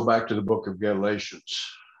let's go back to the book of Galatians.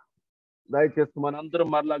 దయచేసి మనందరం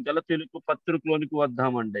మరలా గలతీయులకు పత్రికలోనికి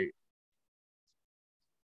వద్దామండి.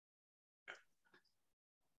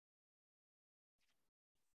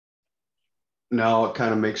 Now it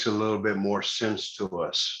kind of makes a little bit more sense to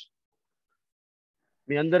us.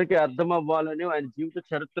 మీ అందరికీ అర్థం అవ్వాలని ఆయన జీవిత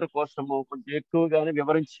చరిత్ర కోసము కొంచెం ఎక్కువగానే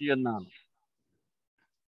వివరించి ఉన్నాను.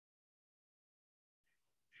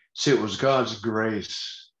 See, it was God's grace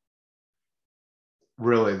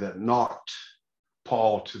really that knocked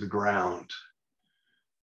Paul to the ground.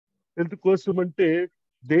 ఎందుకోసమంటే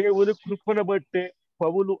దేవుని కృపను బట్టే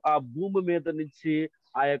పౌలు ఆ భూమి మీద నుంచి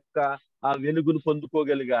ఆ యొక్క ఆ వెలుగును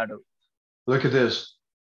పొందుకోగలిగాడు. Look at this.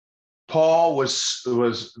 Paul was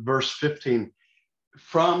verse 15.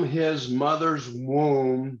 From his mother's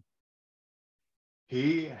womb, he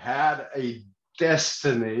had a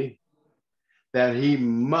destiny that he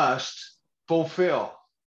must fulfill.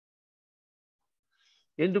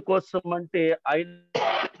 ఎందుకోసమంటే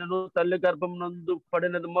ఆయనను తల్లి గర్భం నందు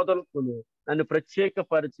పడినది మొదలుకొని నన్ను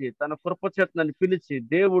ప్రత్యేకపరిచి తన కృపచేత నన్ను పిలిచి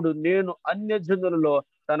దేవుడు నేను అన్యజనులలో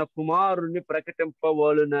తన కుమారుని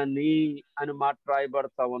ప్రకటింపవలెనని అని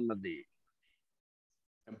మాట్లాడబడతా ఉన్నది.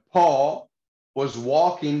 And Paul was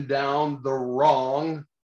walking down the wrong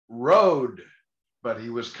road, but he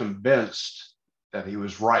was convinced that he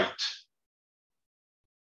was right.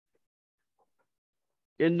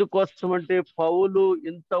 ఎందుకోసమంటే పౌలు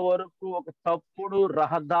ఇంతవరకు ఒక తప్పుడు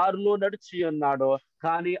రహదారిలో నడిచి ఉన్నాడు,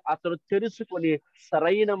 కానీ అతను తెలుసుకొని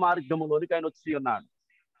సరైన మార్గంలోనికి ఆయన వచ్చి ఉన్నాడు.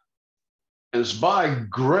 It's by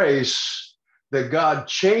grace that God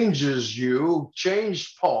changed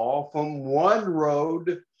Paul from one road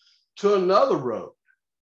to another road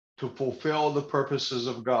to fulfill the purposes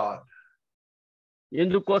of God.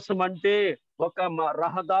 ఎందుకోసమంటే ఒక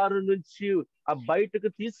రహదారు నుంచి ఆ బయటకు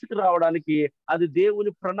తీసుకురావడానికి అది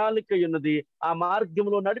దేవుని ప్రణాళిక ఉన్నది. ఆ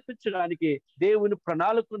మార్గంలో నడిపించడానికి దేవుని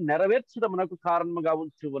ప్రణాళిక నెరవేర్చడం మనకు కారణంగా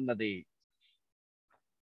ఉంచి ఉన్నది.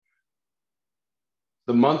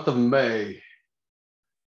 The month of May,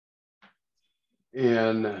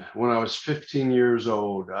 when I was 15 years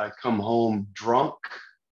old, I come home drunk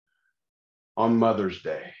on Mother's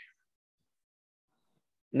Day.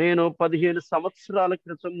 నేను 15 సంవత్సరాల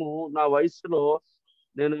క్రితము నా వయసులో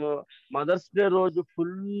నేను మదర్స్ డే రోజు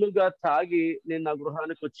ఫుల్గా తాగి నేను నా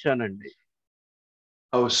గృహానికి వచ్చానండి.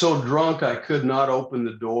 I was so drunk I could not open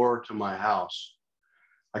the door to my house.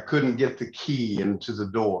 I couldn't get the key into the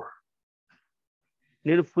door.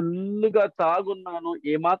 నేను ఫుల్గా తాగున్నాను,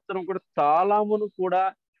 ఏమాత్రం కూడా తాళమును కూడా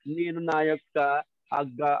నేను నా యొక్క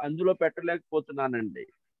అందులో పెట్టలేకపోతున్నానండి.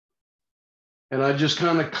 And I just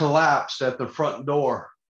kind of collapsed at the front door,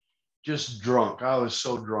 just drunk. I was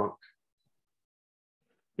so drunk.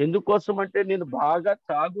 ఎందుకోసం అంటే నేను బాగా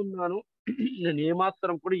తాగున్నాను, నేను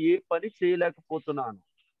ఏమాత్రం కూడా ఏ పని చేయలేకపోతున్నాను.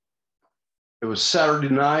 It was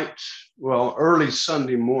Saturday night, well, early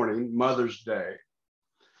Sunday morning, Mother's Day.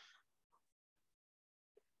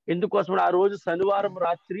 ఎందుకోసం ఆ రోజు శనివారం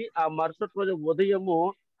రాత్రి, ఆ మరుసటి రోజు ఉదయము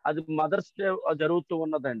అది మదర్స్ డే జరుగుతూ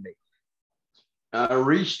ఉన్నదండి. I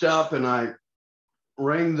reached up and I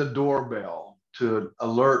rang the doorbell to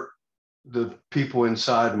alert the people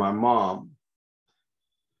inside my mom.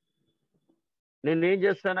 నేనేం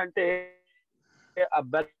చేస్తానంటే ఆ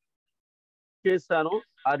బెల్ చేశాను.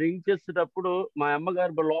 ఆ రింగ్ చేసేటప్పుడు మా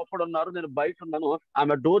అమ్మగారు లోపల ఉన్నారు, నేను బయట ఉన్నాను.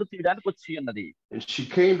 ఆమె డోర్ తీయడానికి వచ్చి ఉన్నది. And she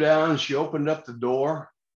came down and she opened up the door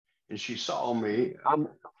and she saw me.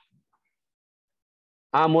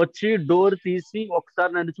 ఆమె వచ్చి డోర్ తీసి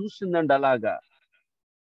ఒకసారి నన్ను చూసిందండి అలాగా.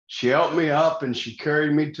 She helped me up and she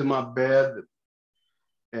carried me to my bed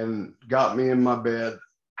and got me in my bed.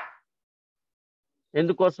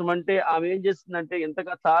 ఎందుకోసం అంటే ఆమె ఏం చేసిందంటే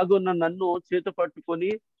ఇంతగా తాగున్న నన్ను చేతి పట్టుకొని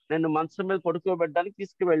నన్ను మంచం మీద పడుకోబెట్టడానికి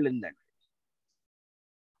తీసుకువెళ్ళిందండి.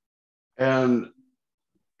 And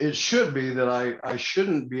it should be that I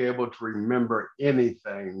shouldn't be able to remember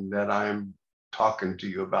anything that I'm talking to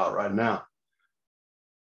you about right now.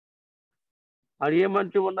 అది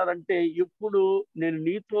ఏమంటూ ఉన్నారంటే ఇప్పుడు నేను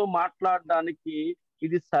నీతో మాట్లాడడానికి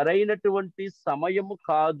ఇది సరైనటువంటి సమయము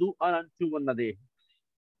కాదు అని అంటూ ఉన్నది.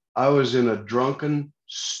 I was in a drunken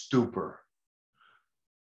stupor.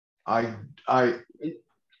 I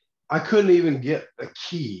couldn't even get a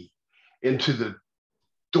key into the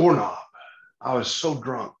doorknob. I was so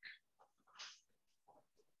drunk.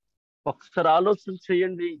 ఒకసారి ఆలోచన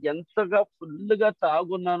చేయండి, ఎంతగా ఫుల్గా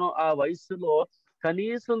తాగున్నానో ఆ వయసులో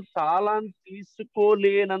కనీసం తాళాన్ని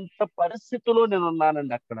తీసుకోలేనంత పరిస్థితిలో నేను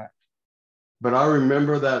ఉన్నానండి అక్కడ. But I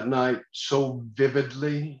remember that night so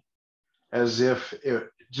vividly as if it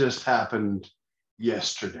just happened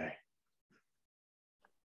yesterday.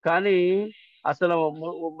 కానీ అసలు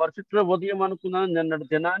మరుసటి ఉదయం అనుకున్నాను, నిన్నటి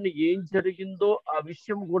దినాన్ని ఏం జరిగిందో ఆ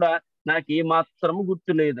విషయం కూడా నాకు ఏమాత్రం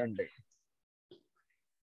గుర్తులేదండి.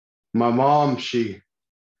 My mom,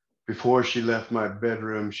 before she left my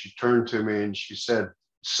bedroom, she turned to me and she said,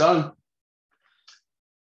 "Son,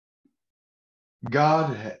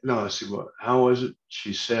 let's see how was it?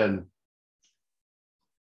 She said,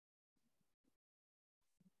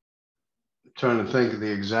 I'm trying to think of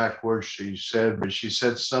the exact words she said, but she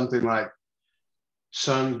said something like,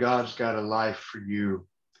 son, God's got a life for you,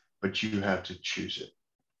 but you have to choose it.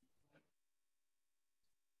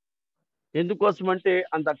 ఎందుకోసం అంటే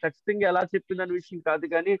అంత ఖచ్చితంగా ఎలా చెప్పిందనే విషయం కాదు,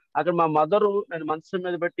 కానీ అక్కడ మా మదరు నేను మనసు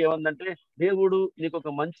మీద పెట్టి ఏమందంటే, దేవుడు నీకు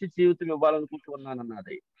ఒక మంచి జీవితం ఇవ్వాలనుకుంటున్నాను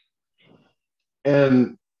అన్నది. And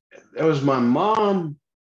it was my mom,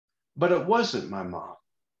 but it wasn't my mom.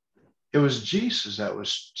 It was Jesus that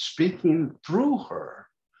was speaking through her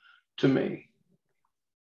to me.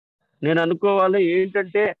 నేను అనుకోవాలి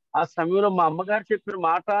ఏంటంటే ఆ సమయంలో మా అమ్మగారు చెప్పిన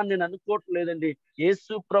మాట నేను అనుకోవట్లేదండి,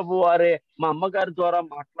 యేసు ప్రభు వారే మా అమ్మగారి ద్వారా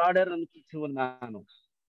మాట్లాడారు అనుకుంటూ ఉన్నాను.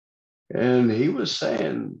 And he was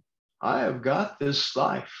saying, I have got this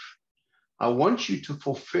life I want you to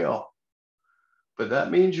fulfill, but that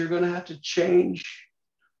means you're going to have to change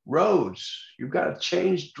roads. You've got to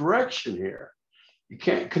change direction here. You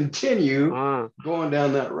can't continue going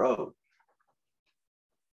down that road.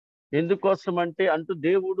 ఎందుకోసం అంటే అంటూ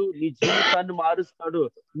దేవుడు నీ జీవితాన్ని మారుస్తాడు,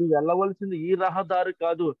 నువ్వు వెళ్ళవలసింది ఈ రహదారి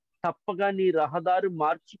కాదు, తప్పగా నీ రహదారి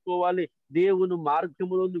మార్చుకోవాలి, దేవుని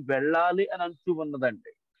మార్గంలో నువ్వు వెళ్ళాలి అని అంటూ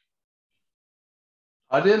ఉన్నదండి.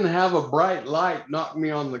 I didn't have a bright light knock me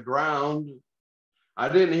on the ground. I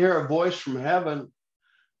didn't hear a voice from heaven,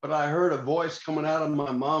 but I heard a voice coming out of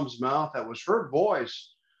my mom's mouth. That was her voice,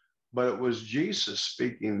 but it was Jesus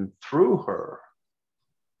speaking through her.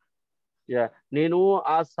 నేను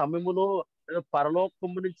ఆ సమయంలో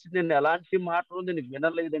పరలోకము నుంచి నేను ఎలాంటి మాటలు నేను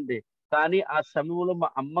వినలేదండి, కానీ ఆ సమయంలో మా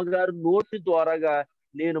అమ్మగారు నోటి ద్వారాగా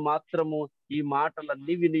నేను మాత్రము ఈ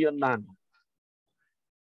మాటలన్నీ విని ఉన్నాను.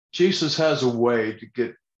 Jesus has a way to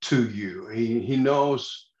get to you. He knows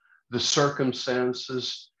the circumstances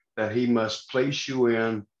that he must place you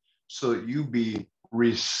in so that you be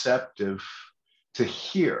receptive to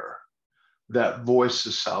hear that voice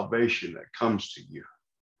of salvation that comes to you.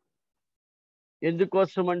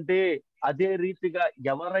 ఎందుకోసం అంటే అదే రీతిగా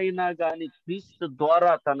ఎవరైనా కానీ క్రీస్తు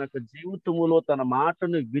ద్వారా తన జీవితములో తన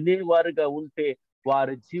మాటను వినేవారుగా ఉంటే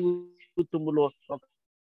వారి జీవితములో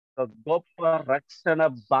ఒక గొప్ప రక్షణ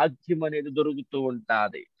భాగ్యం అనేది దొరుకుతూ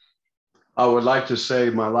ఉంటాది. I would like to say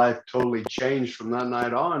my life totally changed from that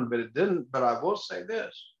night on, but it didn't. But I will say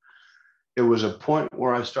this. It was a point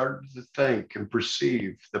where I started to think and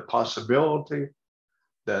perceive the possibility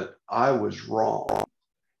that I was wrong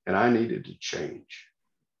and I needed to change.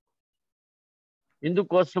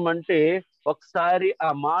 ఎందుకోసం అంటే ఒకసారి ఆ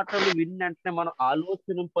మాటలు విన్నట్టే మనం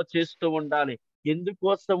ఆలోచనింప చేస్తూ ఉండాలి,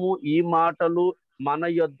 ఎందుకోసము ఈ మాటలు మన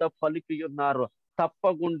యొద్ద పలికి ఉన్నారు,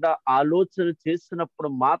 తప్పకుండా ఆలోచన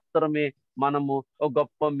చేసినప్పుడు మాత్రమే మనము ఒక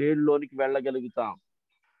గొప్ప మేలులోనికి వెళ్ళగలుగుతాం.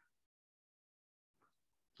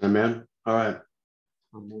 Amen. All right.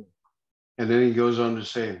 And then he goes on to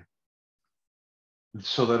say,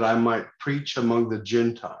 so that I might preach among the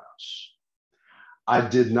Gentiles. I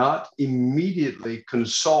did not immediately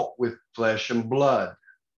consult with flesh and blood,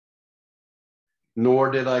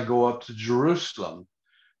 nor did I go up to Jerusalem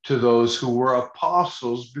to those who were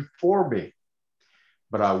apostles before me,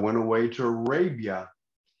 but I went away to Arabia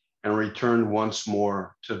and returned once more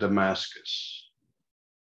to Damascus.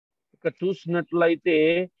 ఇక్కడ చూసినట్లయితే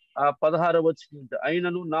 16 వచ్చింది.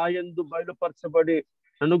 అయినను నా యందు బయలుపరచబడి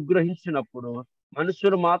అనుగ్రహించినప్పుడు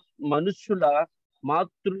మనుషుల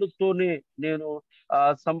మాతృలతోనే నేను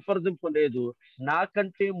సంప్రదింపలేదు.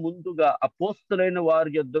 నాకంటే ముందుగా అపోస్తలైన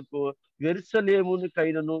వారి యొద్దకు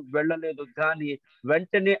యెరూషలేమునకైనను వెళ్ళలేదు, కానీ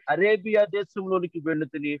వెంటనే అరేబియా దేశంలోనికి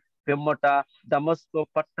వెళ్ళుతిని, పిమ్మట దమస్కో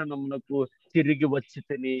పట్టణమునకు తిరిగి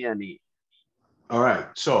వచ్చితిని అని. All right,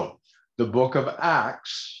 so the book of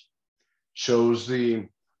Acts shows the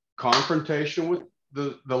confrontation with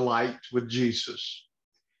the light with Jesus.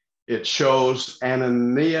 It shows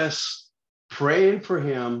Ananias praying for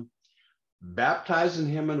him, baptizing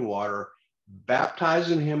him in water,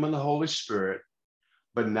 baptizing him in the Holy Spirit.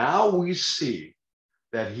 But now we see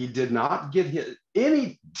that he did not get any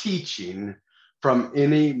teaching from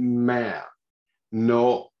any man. No,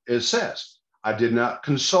 it says, I did not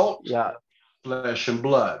consult flesh and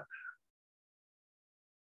blood.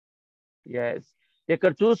 Yes.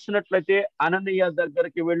 ఇక్కడ చూసినట్లయితే అననీయ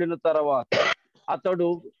దగ్గరికి వెళ్ళిన తర్వాత అతడు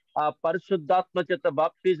పరిశుద్ధాత్మ చేత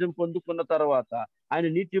baptism పొందుకున్న తర్వాత, ఆయన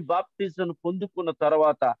నీటి బాప్టిజం పొందుకున్న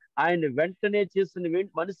తర్వాత ఆయన వెంటనే చేసిన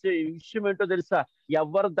మనిషి విషయం ఏంటో తెలుసా?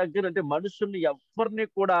 ఎవరి దగ్గర అంటే మనుషుల్ని ఎవరిని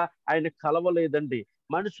కూడా ఆయన కలవలేదండి.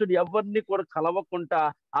 మనుషులు ఎవరిని కూడా కలవకుండా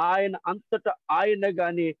ఆయన అంతటా ఆయన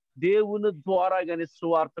గాని దేవుని ద్వారా గాని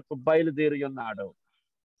సువార్తకు బయలుదేరి ఉన్నాడు.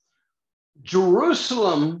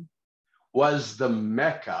 Jerusalem was the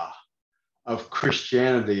Mecca of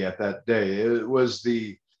Christianity at that day.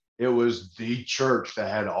 It was the church that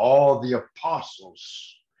had all the apostles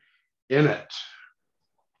in it.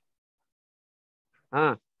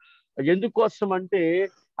 ఎందుకోసం అంటే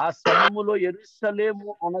ఆ సమయంలో యెరూషలేము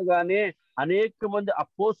అనగానే అనేక మంది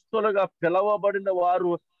అపోస్తలుగా పిలవబడిన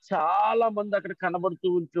వారు చాలా మంది అక్కడ కనబడుతూ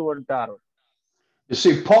ఉంటారు. You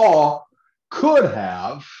see, Paul could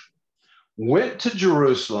have went to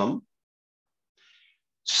Jerusalem,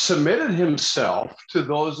 submitted himself to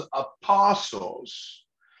those apostles,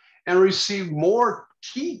 and received more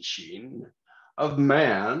teaching of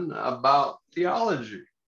man about theology.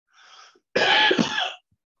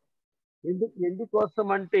 ఎందుకోసం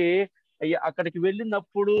అంటే అక్కడికి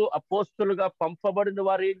వెళ్ళినప్పుడు అపోస్తలుగా పంపబడిన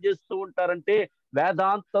వారు ఏం చేస్తూ ఉంటారంటే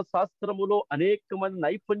వేదాంత శాస్త్రములో అనేక మంది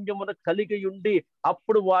నైపుణ్యమును కలిగి ఉండి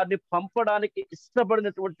అప్పుడు వారిని పంపడానికి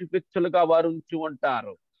ఇష్టపడినటువంటి వ్యక్తులుగా వారు ఉంచి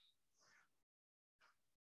ఉంటారు.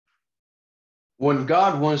 When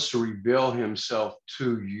God wants to reveal himself to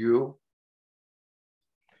you,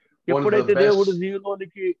 ఎప్పుడైతే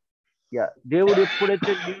దేవుడు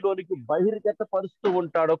ఎప్పుడైతే నీలోనికి బహిర్గతపరుస్తూ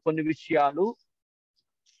ఉంటాడో కొన్ని విషయాలు,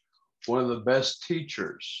 one of the best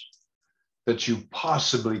teachers that you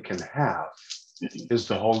possibly can have is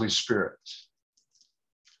the Holy Spirit.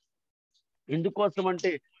 ఎందుకోసం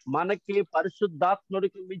అంటే మనకి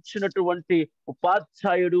పరిశుద్ధాత్మకు ఇచ్చినటువంటి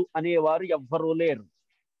ఉపాధ్యాయుడు అనేవారు ఎవ్వరూ లేరు.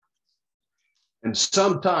 And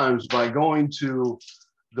sometimes by going to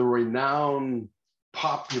the renowned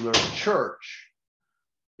popular church,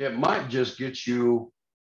 it might just get you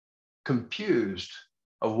confused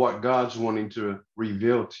of what God's wanting to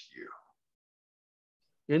reveal to you.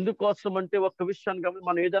 ఎందుకోసం అంటే ఒక విషయాన్ని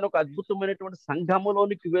మనం ఏదైనా ఒక అద్భుతమైనటువంటి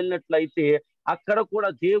సంఘములోనికి వెళ్ళినట్లయితే అక్కడ కూడా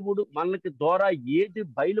దేవుడు మనకి ద్వారా ఏది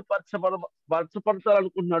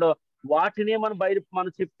బయలుపరచాలనుకుంటున్నాడో వాటినే మనం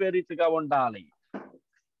చెప్పే రీతిగా ఉండాలి.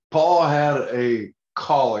 Paul had a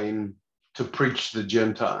calling to preach the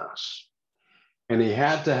Gentiles, and he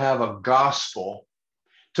had to have a gospel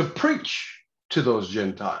to preach to those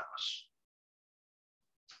Gentiles.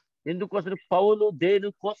 ఎందుకోసం పౌలు దేని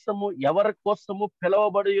కోసము ఎవరి కోసము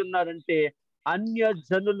పిలవబడి ఉన్నారంటే అన్య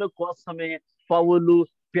జనుల కోసమే పౌలు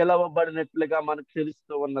పిలవబడినట్లుగా మనకు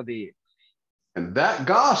తెలుస్తూ ఉన్నది. And that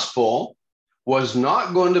gospel was not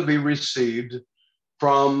going to be received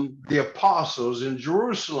from the apostles in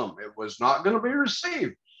Jerusalem. It was not going to be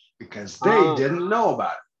received because they didn't know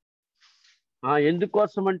about it.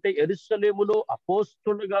 ఎందుకోసం అంటే యెరూషలేములో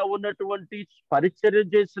అపోస్తలుగా ఉన్నటువంటి పరిచర్య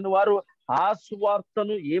చేసిన వారు ఆ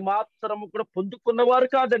సువార్తను ఏమాత్రము కూడా పొందుకున్నవారు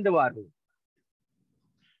కాదండి వారు.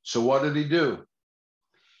 So what did he do?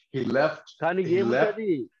 He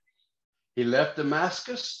left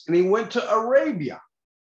Damascus and he went to Arabia.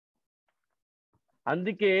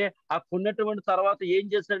 అందుకే ఆ కొన్నటువంటి తర్వాత ఏం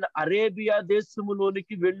చేశాడు? అరేబియా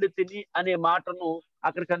దేశములోనికి వెళ్ళి తిని అనే మాటను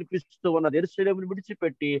అక్కడ కనిపిస్తూ ఉన్నది. యెరూషలేమును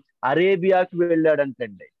విడిచిపెట్టి అరేబియాకి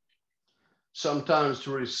వెళ్ళాడంటండి. Sometimes to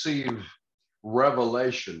receive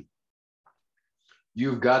revelation,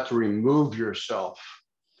 you've got to remove yourself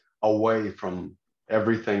away from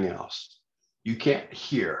everything else. You can't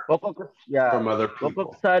hear from other people.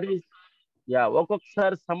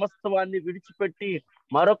 ఒక్కొక్కసారి సమస్తవాన్ని విడిచిపెట్టి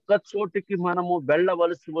మరొక చోటికి మనము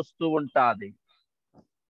వెళ్ళవలసి వస్తూ ఉంటాది.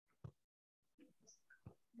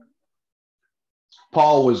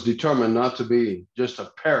 Paul was determined not to be just a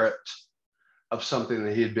parrot of something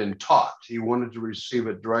that he had been taught. He wanted to receive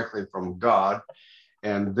it directly from God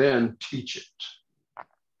and then teach it.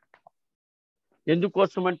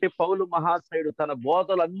 ఎందుకోసమంటే పౌలు మహాశయుడు తన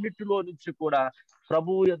బోధలన్నిటిలో నుంచి కూడా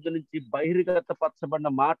ప్రభువు యొద్ద నుంచి బహిర్గతపరచబడిన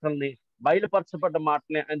మాటల్ని, బయలుపరచబడ్డ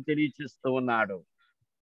మాటల్ని ఆయన తెలియచేస్తూ ఉన్నాడు.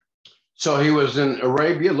 So he was in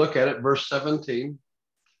Arabia. Look at it, verse 17.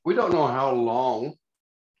 We don't know how long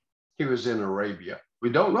he was in Arabia. We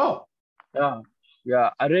don't know.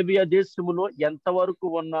 Arabia దేశములో ఎంతవరకు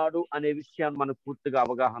ఉన్నాడు అనే విషయాన్ని మనకు పూర్తిగా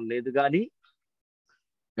అవగాహన లేదు కానీ,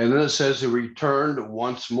 and then it says he returned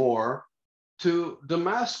once more to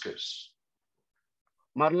Damascus.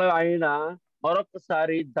 మరలా ఆయన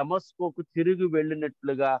మరొకసారి దమస్కోకు తిరిగి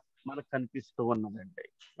వెళ్ళినట్లుగా మనకు కనిపిస్తూ ఉన్నదండి.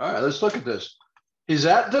 All right, let's look at this. He's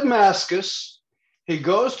at Damascus. He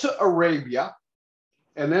goes to Arabia,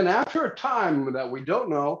 and then after a time that we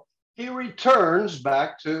don't know, he returns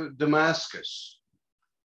back to Damascus.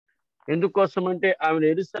 ఎందుకోసమంటే ఆయన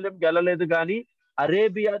యెరూషలేంకి వెళ్ళలేదు కానీ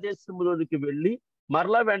అరేబియా దేశంలోనికి వెళ్ళి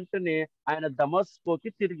మరలా వెంటనే ఆయన దమస్కోకి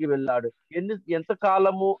తిరిగి వెళ్ళాడు.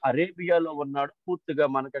 ఎంతకాలము అరేబియాలో ఉన్నాడు పూర్తిగా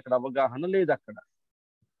మనకు అక్కడ అవగాహన లేదు అక్కడ.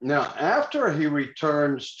 Now, after he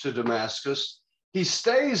returns to Damascus, he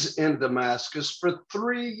stays in Damascus for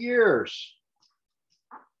 3 years.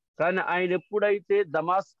 కానీ ఆయన ఎప్పుడైతే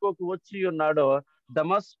దమాస్కోకు వచ్చి ఉన్నాడో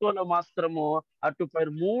దమస్కోలో మాత్రము అటుపై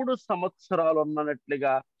 3 సంవత్సరాలు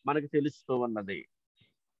ఉన్నట్లుగా మనకు తెలుస్తూ ఉన్నది.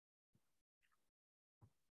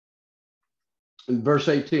 In verse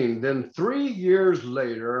 18, then 3 years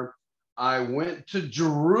later, I went to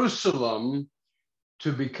Jerusalem to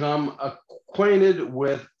become acquainted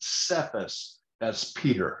with Cephas, that's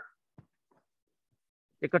Peter.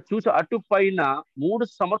 ఇక్కడ చూసి అటు పైన 3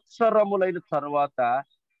 సంవత్సరములైన తర్వాత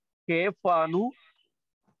కేఫాను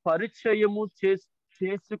పరిచయము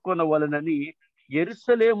చేసుకొనవలనని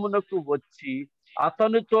యెరూషలేమునకు వచ్చి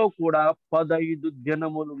అతనితో కూడా 15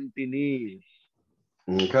 దినములుంటిని.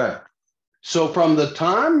 Okay. So from the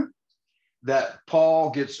time that Paul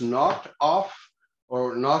gets knocked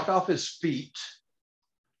off his feet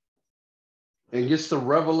and gets the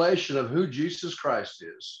revelation of who Jesus Christ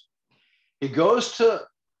is, he goes to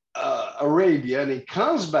Arabia and he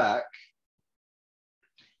comes back.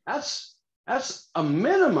 That's a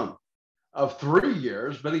minimum of 3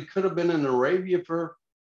 years, but he could have been in Arabia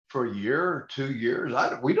for a year or 2 years.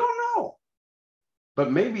 We don't know. But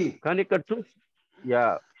maybe. కానీ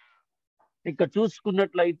ఇక్కడ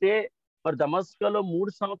చూసుకున్నట్లయితే మరి దమస్కలో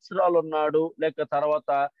 3 సంవత్సరాలు ఉన్నాడు, లేక తర్వాత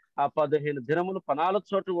ఆ 15 దినములు పనాల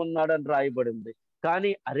చోట ఉన్నాడు అని రాయబడింది.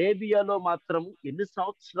 కానీ అరేబియాలో మాత్రం ఎన్ని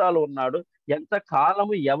సంవత్సరాలు ఉన్నాడు, ఎంత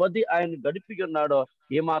కాలము వ్యవధి ఆయన గడిపి ఉన్నాడో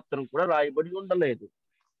ఏమాత్రం కూడా రాయబడి ఉండలేదు.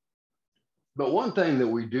 But one thing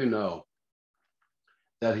that we do know,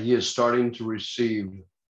 that he is starting to receive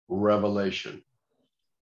revelation.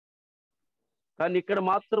 కానీ ఇక్కడ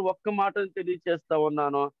మాత్రం ఒక్క మాటను తెలియజేస్తా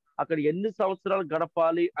ఉన్నాను, అక్కడ ఎన్ని సంవత్సరాలు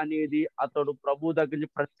గడపాలి అనేది అతడు ప్రభు దగ్గర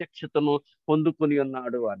నుంచి ప్రత్యక్షతను పొందుకుని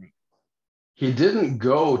ఉన్నాడు అని. He didn't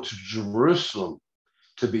go to Jerusalem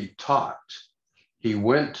to be taught. He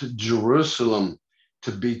went to Jerusalem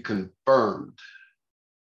to be confirmed.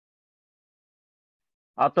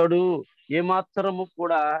 అతడు ఏమాత్రము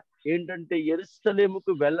కూడా ఏంటంటే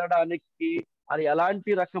యెరూషలేముకు వెళ్ళడానికి అది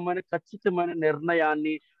ఎలాంటి రకమైన ఖచ్చితమైన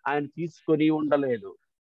నిర్ణయాన్ని ఆయన తీసుకొని ఉండలేదు.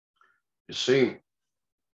 You see,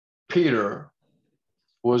 Peter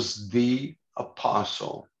was the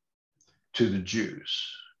apostle to the Jews.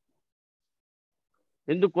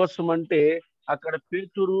 ఎందుకోసమంటే అక్కడ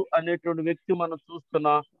పేతురు అనేటువంటి వ్యక్తి మనం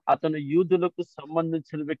చూస్తున్నా, అతను యూదులకు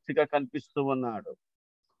సంబంధించిన వ్యక్తిగా కనిపిస్తూ ఉన్నాడు.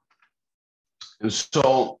 And so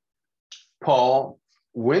Paul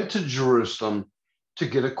went to Jerusalem to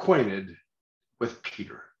get acquainted with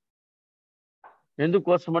Peter.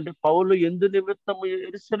 ఎందుకోసమంటే పౌలు ఎందు నిమిత్తము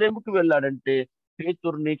యెరూషలేముకు వెళ్ళాడంటే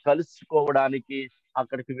పేతురుని కలుసుకోవడానికి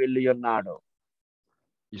అక్కడికి వెళ్ళి ఉన్నాడు.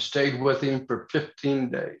 He stayed with him for 15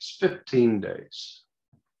 days. 15 days.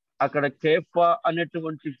 అక్కడ కేఫా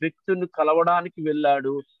అనేటువంటి వ్యక్తిని కలవడానికి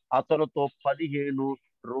వెళ్ళాడు. అతనితో 15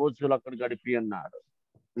 రోజులు అక్కడ గడిపి ఉన్నాడు.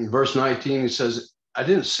 In verse 19, he says, I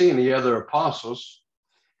didn't see any other apostles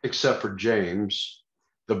except for James,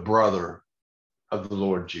 the brother of the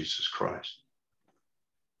Lord Jesus Christ.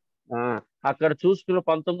 అక్కడ చూసుకున్న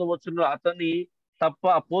 19వ వచనంలో అతని తప్ప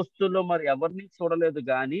అపోస్తుల్లో మరి ఎవరిని చూడలేదు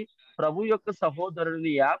గాని ప్రభు యొక్క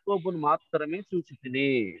సహోదరుని యాకోబును మాత్రమే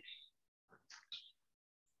చూచితిని.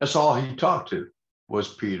 That's all he talked to was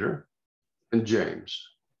Peter and James.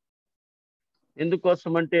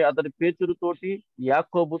 ఎందుకోసం అంటే అతని పేతురు తోటి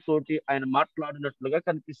యాకోబు తోటి ఆయన మాట్లాడినట్లుగా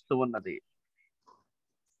కనిపిస్తూ ఉన్నది.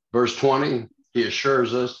 Verse 20, he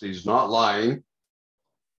assures us he's not lying.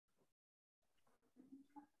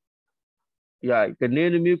 ఇక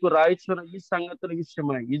నేను మీకు రాయించిన ఈ సంగతుల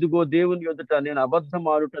విషయమై ఇదిగో దేవుని ఎదుట నేను అబద్ధం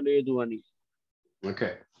ఆడుట లేదు అని.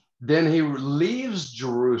 Okay. Then he leaves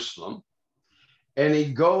Jerusalem and he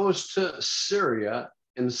goes to Syria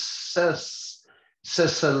and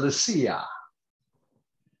Cilicia.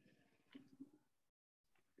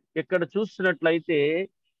 ఇక్కడ చూసినట్లయితే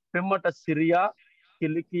పిమ్మట సిరియా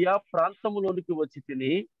కిలికియా ప్రాంతములోనికి వచ్చి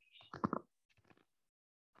తిని.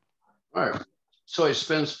 All right. So he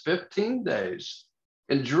spends 15 days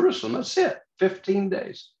in Jerusalem. That's it. 15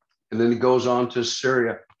 days. And then he goes on to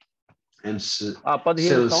Syria and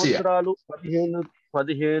Cilicia.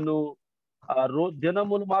 15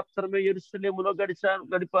 దినములు మాత్రమే యెరూషలేములో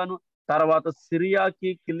గడిపాను. తర్వాత సిరియాకి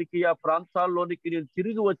కిలికియా ప్రాంతాల్లోనికి నేను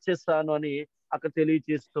తిరిగి వచ్చేసాను అని అక్కడ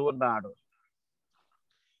తెలియజేస్తూ ఉన్నాడు.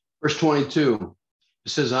 Verse 22,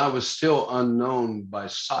 it says, I was still unknown by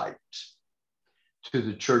sight to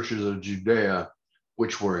the churches of Judea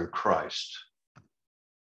which were in Christ.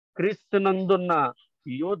 క్రీస్తునందున్న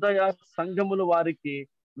యోదయ సంఘముల వారికి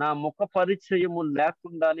నా ముఖ పరిచయము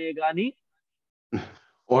లేకుండానే గాని,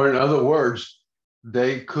 or in other words,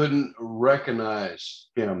 they couldn't recognize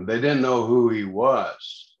him. They didn't know who he was.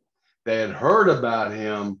 They had heard about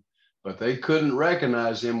him, but they couldn't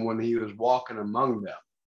recognize him when he was walking among them.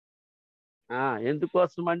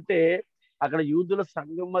 ఎందుకోసం అంటే అక్కడ యూదుల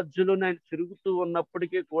సంఘం మధ్యలో ఆయన తిరుగుతూ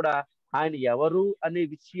ఉన్నప్పటికీ కూడా ఆయన ఎవరు అనే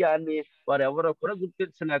విషయాన్ని వారు ఎవరో కూడా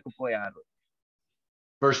గుర్తించలేకపోయారు.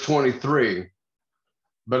 Verse 23,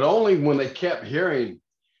 but only when they kept hearing,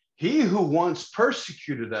 he who once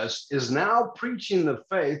persecuted us is now preaching the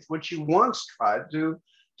faith which he once tried to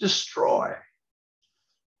destroy.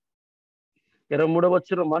 23వ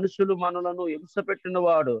వచనం, మనుషులు మనలను హింసపెట్టిన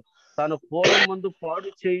వాడు తాను పూర్వం ముందు పాడు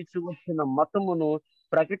చేయించు వచ్చిన మతమును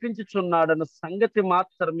ప్రకటించుచున్నాడన్న సంగతి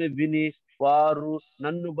మాత్రమే విని వారు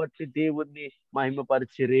నన్ను బట్టి దేవుణ్ణి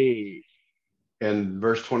మహిమపరిచిరి. And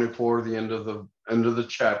verse 24, the end of the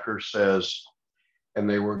chapter says, and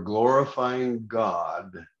they were glorifying God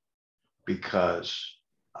because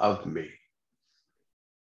of me.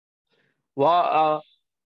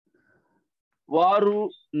 వారు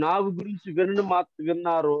నా గురించి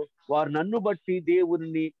విన్నారు, వారు నన్ను బట్టి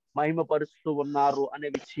దేవుని మహిమపరుస్తూ ఉన్నారు అనే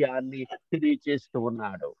విషయాన్ని తెలియజేస్తూ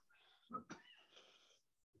ఉన్నాడు.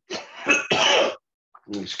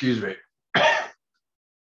 Excuse me.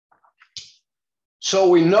 So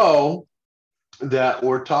we know that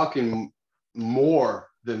we're talking more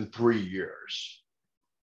than 3 years.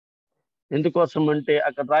 ఎందుకోసం అంటే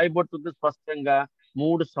అక్కడ రాయబడుతుంది స్పష్టంగా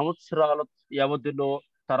 3 సంవత్సరాల వ్యవధిలో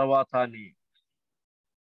తర్వాత అని.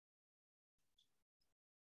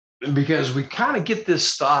 Because we kind of get this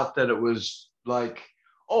thought that it was like,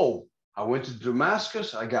 oh, I went to Damascus,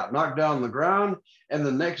 I got knocked down on the ground, and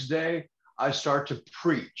the next day I start to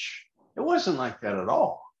preach. It wasn't like that at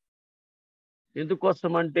all.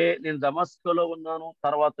 ఎందుకోసం అంటే నేను దమస్కులో ఉన్నాను,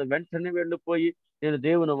 తర్వాత వెంటనే వెళ్ళిపోయి నేను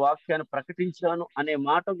దేవుని వాక్యాన్ని ప్రకటించాను అనే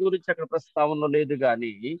మాట గురించి అక్కడ ప్రస్తావన లేదు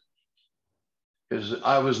కానీ,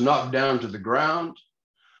 I was knocked down to the ground.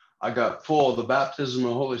 I got full of the baptism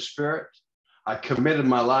of the Holy Spirit. I committed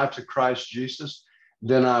my life to Christ Jesus.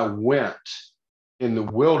 Then I went in the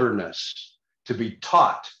wilderness to be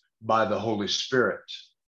taught by the Holy Spirit.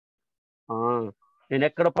 నేను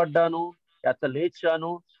ఎక్కడ పడ్డాను, ఎట్లా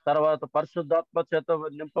లేచాను, తర్వాత పరిశుద్ధాత్మ చేత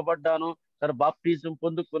నింపబడ్డాను, తర్వాత baptism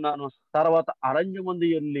పొందుకున్నాను, తర్వాత అరణ్యమందు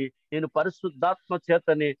వెళ్ళి నేను పరిశుద్ధాత్మ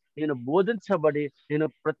చేతని నేను బోధించబడి నేను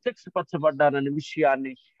ప్రత్యక్షపరచబడ్డాననే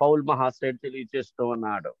విషయాన్ని పౌల్ మహాశయుడు తెలియజేస్తూ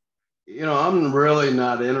ఉన్నాడు. You know, I'm really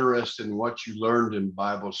not interested in what you learned in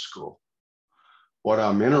Bible school. What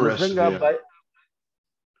I'm interested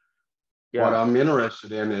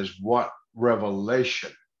in is what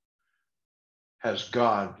revelation has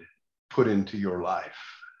God put into your life.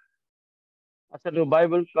 అసలు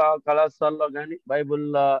బైబిల్ కళాశాలలో కానీ బైబిల్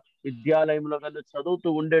విద్యాలయంలో కానీ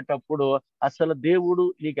చదువుతూ ఉండేటప్పుడు అసలు దేవుడు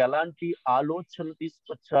నీకు ఎలాంటి ఆలోచనలు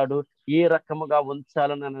తీసుకొచ్చాడు, ఏ రకముగా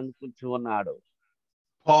ఉంచాలని అనుకుంటూ ఉన్నాడు.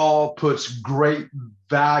 Paul puts great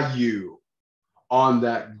value on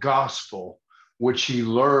that gospel which he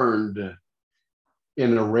learned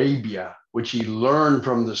in Arabia, which he learned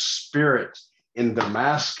from the Spirit in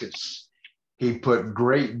Damascus, he put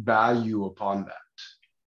great value upon that.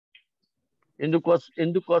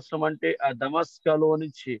 ఎందుకోసం అంటే ఆ దమస్కలో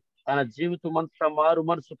నుంచి తన జీవితం అంతా మారు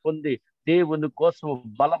మనసు పొంది దేవుని కోసం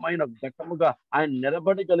బలమైన ఘట్టముగా ఆయన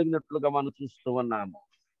నిలబడగలిగినట్లుగా మనం చూస్తూ ఉన్నాము.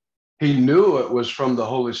 He knew it was from the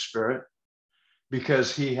Holy Spirit because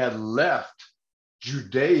he had left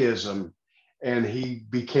Judaism and he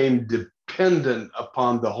became dependent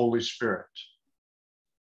upon the Holy Spirit.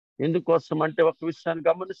 ఎందుకోసం అంటే ఒక విషయాన్ని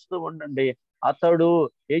గమనిస్తూ ఉండండి, అతడు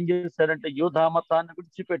ఏం చేశాడంటే యూదా మతాన్ని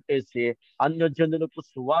విడిచిపెట్టేసి అన్యజనులకు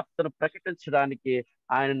సువార్తను ప్రకటించడానికి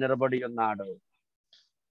ఆయన నిలబడి ఉన్నాడు.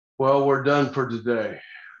 Well, we're done for today.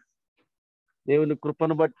 దేవుని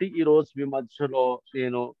కృపను బట్టి ఈ రోజు మీ మధ్యలో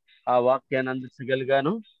నేను ఆ వాక్యాన్ని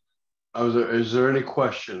అందించగలిగాను. Is there any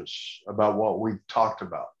questions about what we've talked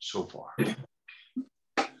about so far?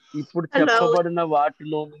 ఇప్పుడు చెప్పబడిన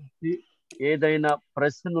వాటిలో నుంచి ఏదైనా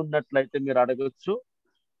ప్రశ్న ఉన్నట్లయితే మీరు అడగొచ్చు.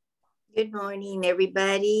 Good morning,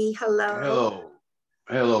 everybody. Hello.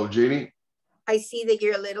 Hello, Jeannie. I see that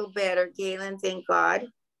you're a little better, Galen. Thank God.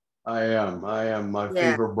 I am. My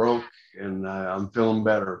fever broke and I'm feeling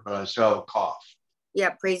better, but I still have a cough.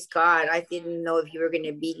 Yeah, praise God. I didn't know if you were going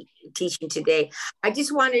to be teaching today. I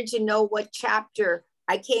just wanted to know what chapter.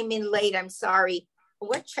 I came in late. I'm sorry.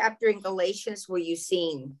 What chapter in Galatians were you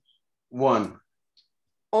seeing? 1.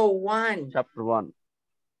 Oh, 1. Chapter 1.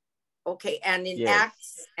 Okay, and in Acts?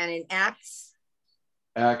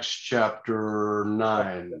 Acts chapter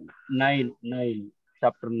 9. 9.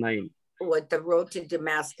 Chapter 9. What, the road to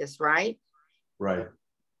Damascus, right? Right.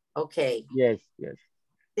 Okay. Yes.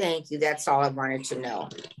 Thank you. That's all I wanted to know.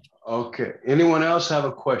 Okay. Anyone else have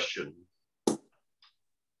a question?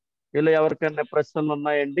 ఇలా ఎవరికైనా ప్రశ్నలు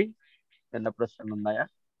ఉన్నాయండి? ఏమైనా ప్రశ్నలు ఉన్నాయా?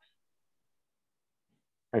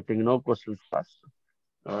 I think no questions, Pastor.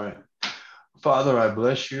 All right. Father, I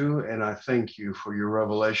bless you and I thank you for your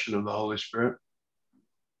revelation of the Holy Spirit.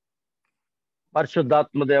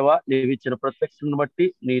 పరిశుద్ధాత్మ దేవ, నీవు ఇచ్చిన ప్రత్యక్షను బట్టి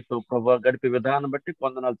నీతో ప్రభువా గడిపే విధానం బట్టి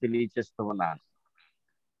వందనాలు తెలియజేస్తూ ఉన్నాను.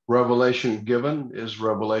 Revelation given is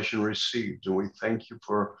revelation received, and we thank you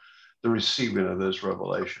for the receiving of this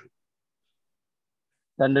revelation.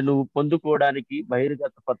 తండ్రి, నువ్వు పొందుకోవడానికి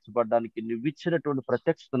బహిర్గతపరచబడడానికి నువ్వు ఇచ్చినటువంటి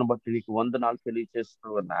ప్రత్యక్షతను బట్టి నీకు వందనాలు తెలియజేస్తూ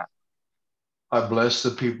ఉన్నా. I bless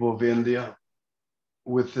the people of India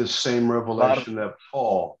with this same revelation that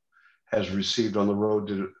Paul has received on the road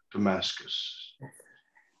to Damascus.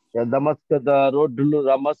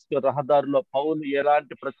 దమస్క రహదారిలో పౌలు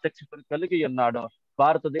ఎలాంటి ప్రత్యక్షతను కలిగి ఉన్నాడో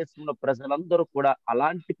భారతదేశంలో ప్రజలందరూ కూడా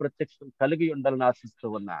అలాంటి ప్రత్యక్షతను కలిగి ఉండాలని ఆశిస్తూ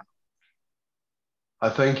ఉన్నాను. I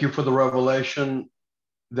thank you for the revelation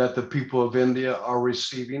that the people of India are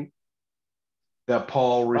receiving, that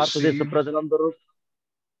Paul received. ప్రజలందరూ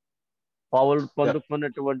పౌలు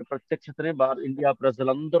పొందుకున్నటువంటి ప్రత్యక్షతని ఇండియా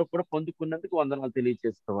ప్రజలందరూ కూడా పొందుకున్నందుకు వందనాలు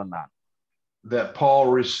తెలియజేస్తూ ఉన్నాను. That Paul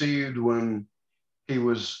received when he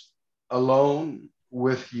was alone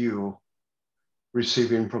with you,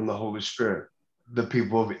 receiving from the Holy Spirit. The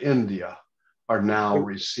people of India are now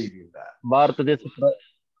receiving that.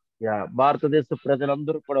 భారతదేశ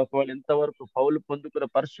ప్రజలందరూ కూడా ఒకవేళ ఇంతవరకు పౌలు పొందుకున్న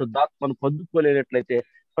పరిశుద్ధాత్మను పొందుకోలేనట్లయితే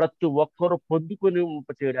ప్రతి ఒక్కరూ పొందుకొని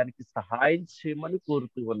చేయడానికి సహాయం చేయమని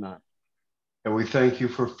కోరుతూ ఉన్నాను. And we thank you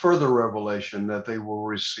for further revelation that they will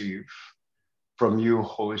receive from you,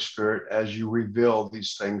 Holy Spirit, as you reveal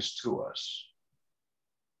these things to us.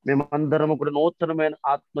 మేమందరం కూడా నూతనమైన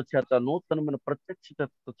ఆత్మచేత నూతనమైన ప్రత్యక్షత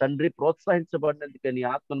తండ్రి ప్రోత్సహించబడినందుకే నీ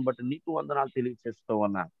ఆత్మను బట్టి నీకు వందనాలు తెలియజేస్తూ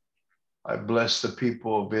ఉన్నాను. I bless the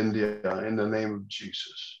people of India in the name of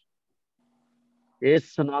Jesus.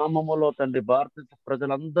 యేసు నామములో తండ్రి భారతదేశ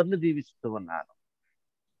ప్రజలందరినీ దీవిస్తూ ఉన్నాను.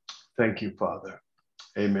 Thank you, Father.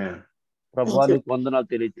 Amen. ప్రభువా నీకు వందనాలు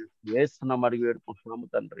తెలియజేస్తూ యేసు నామములో అడిగి వేడుకుంటున్నాము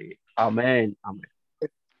తండ్రి. ఆమేన్. ఆమేన్.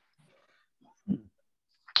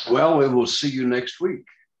 Well, we will see you next week,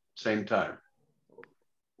 same time.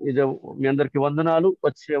 ఇది మీ అందరికి వందనాలు.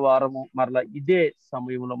 వచ్చే వారము మరలా ఇదే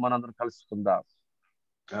సమయంలో మనందరం కలుసుకుందాం.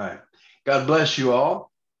 All right. God bless you all.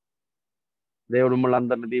 దేవుడు మిమ్మల్ని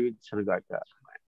అందరిని దీవించును గాక.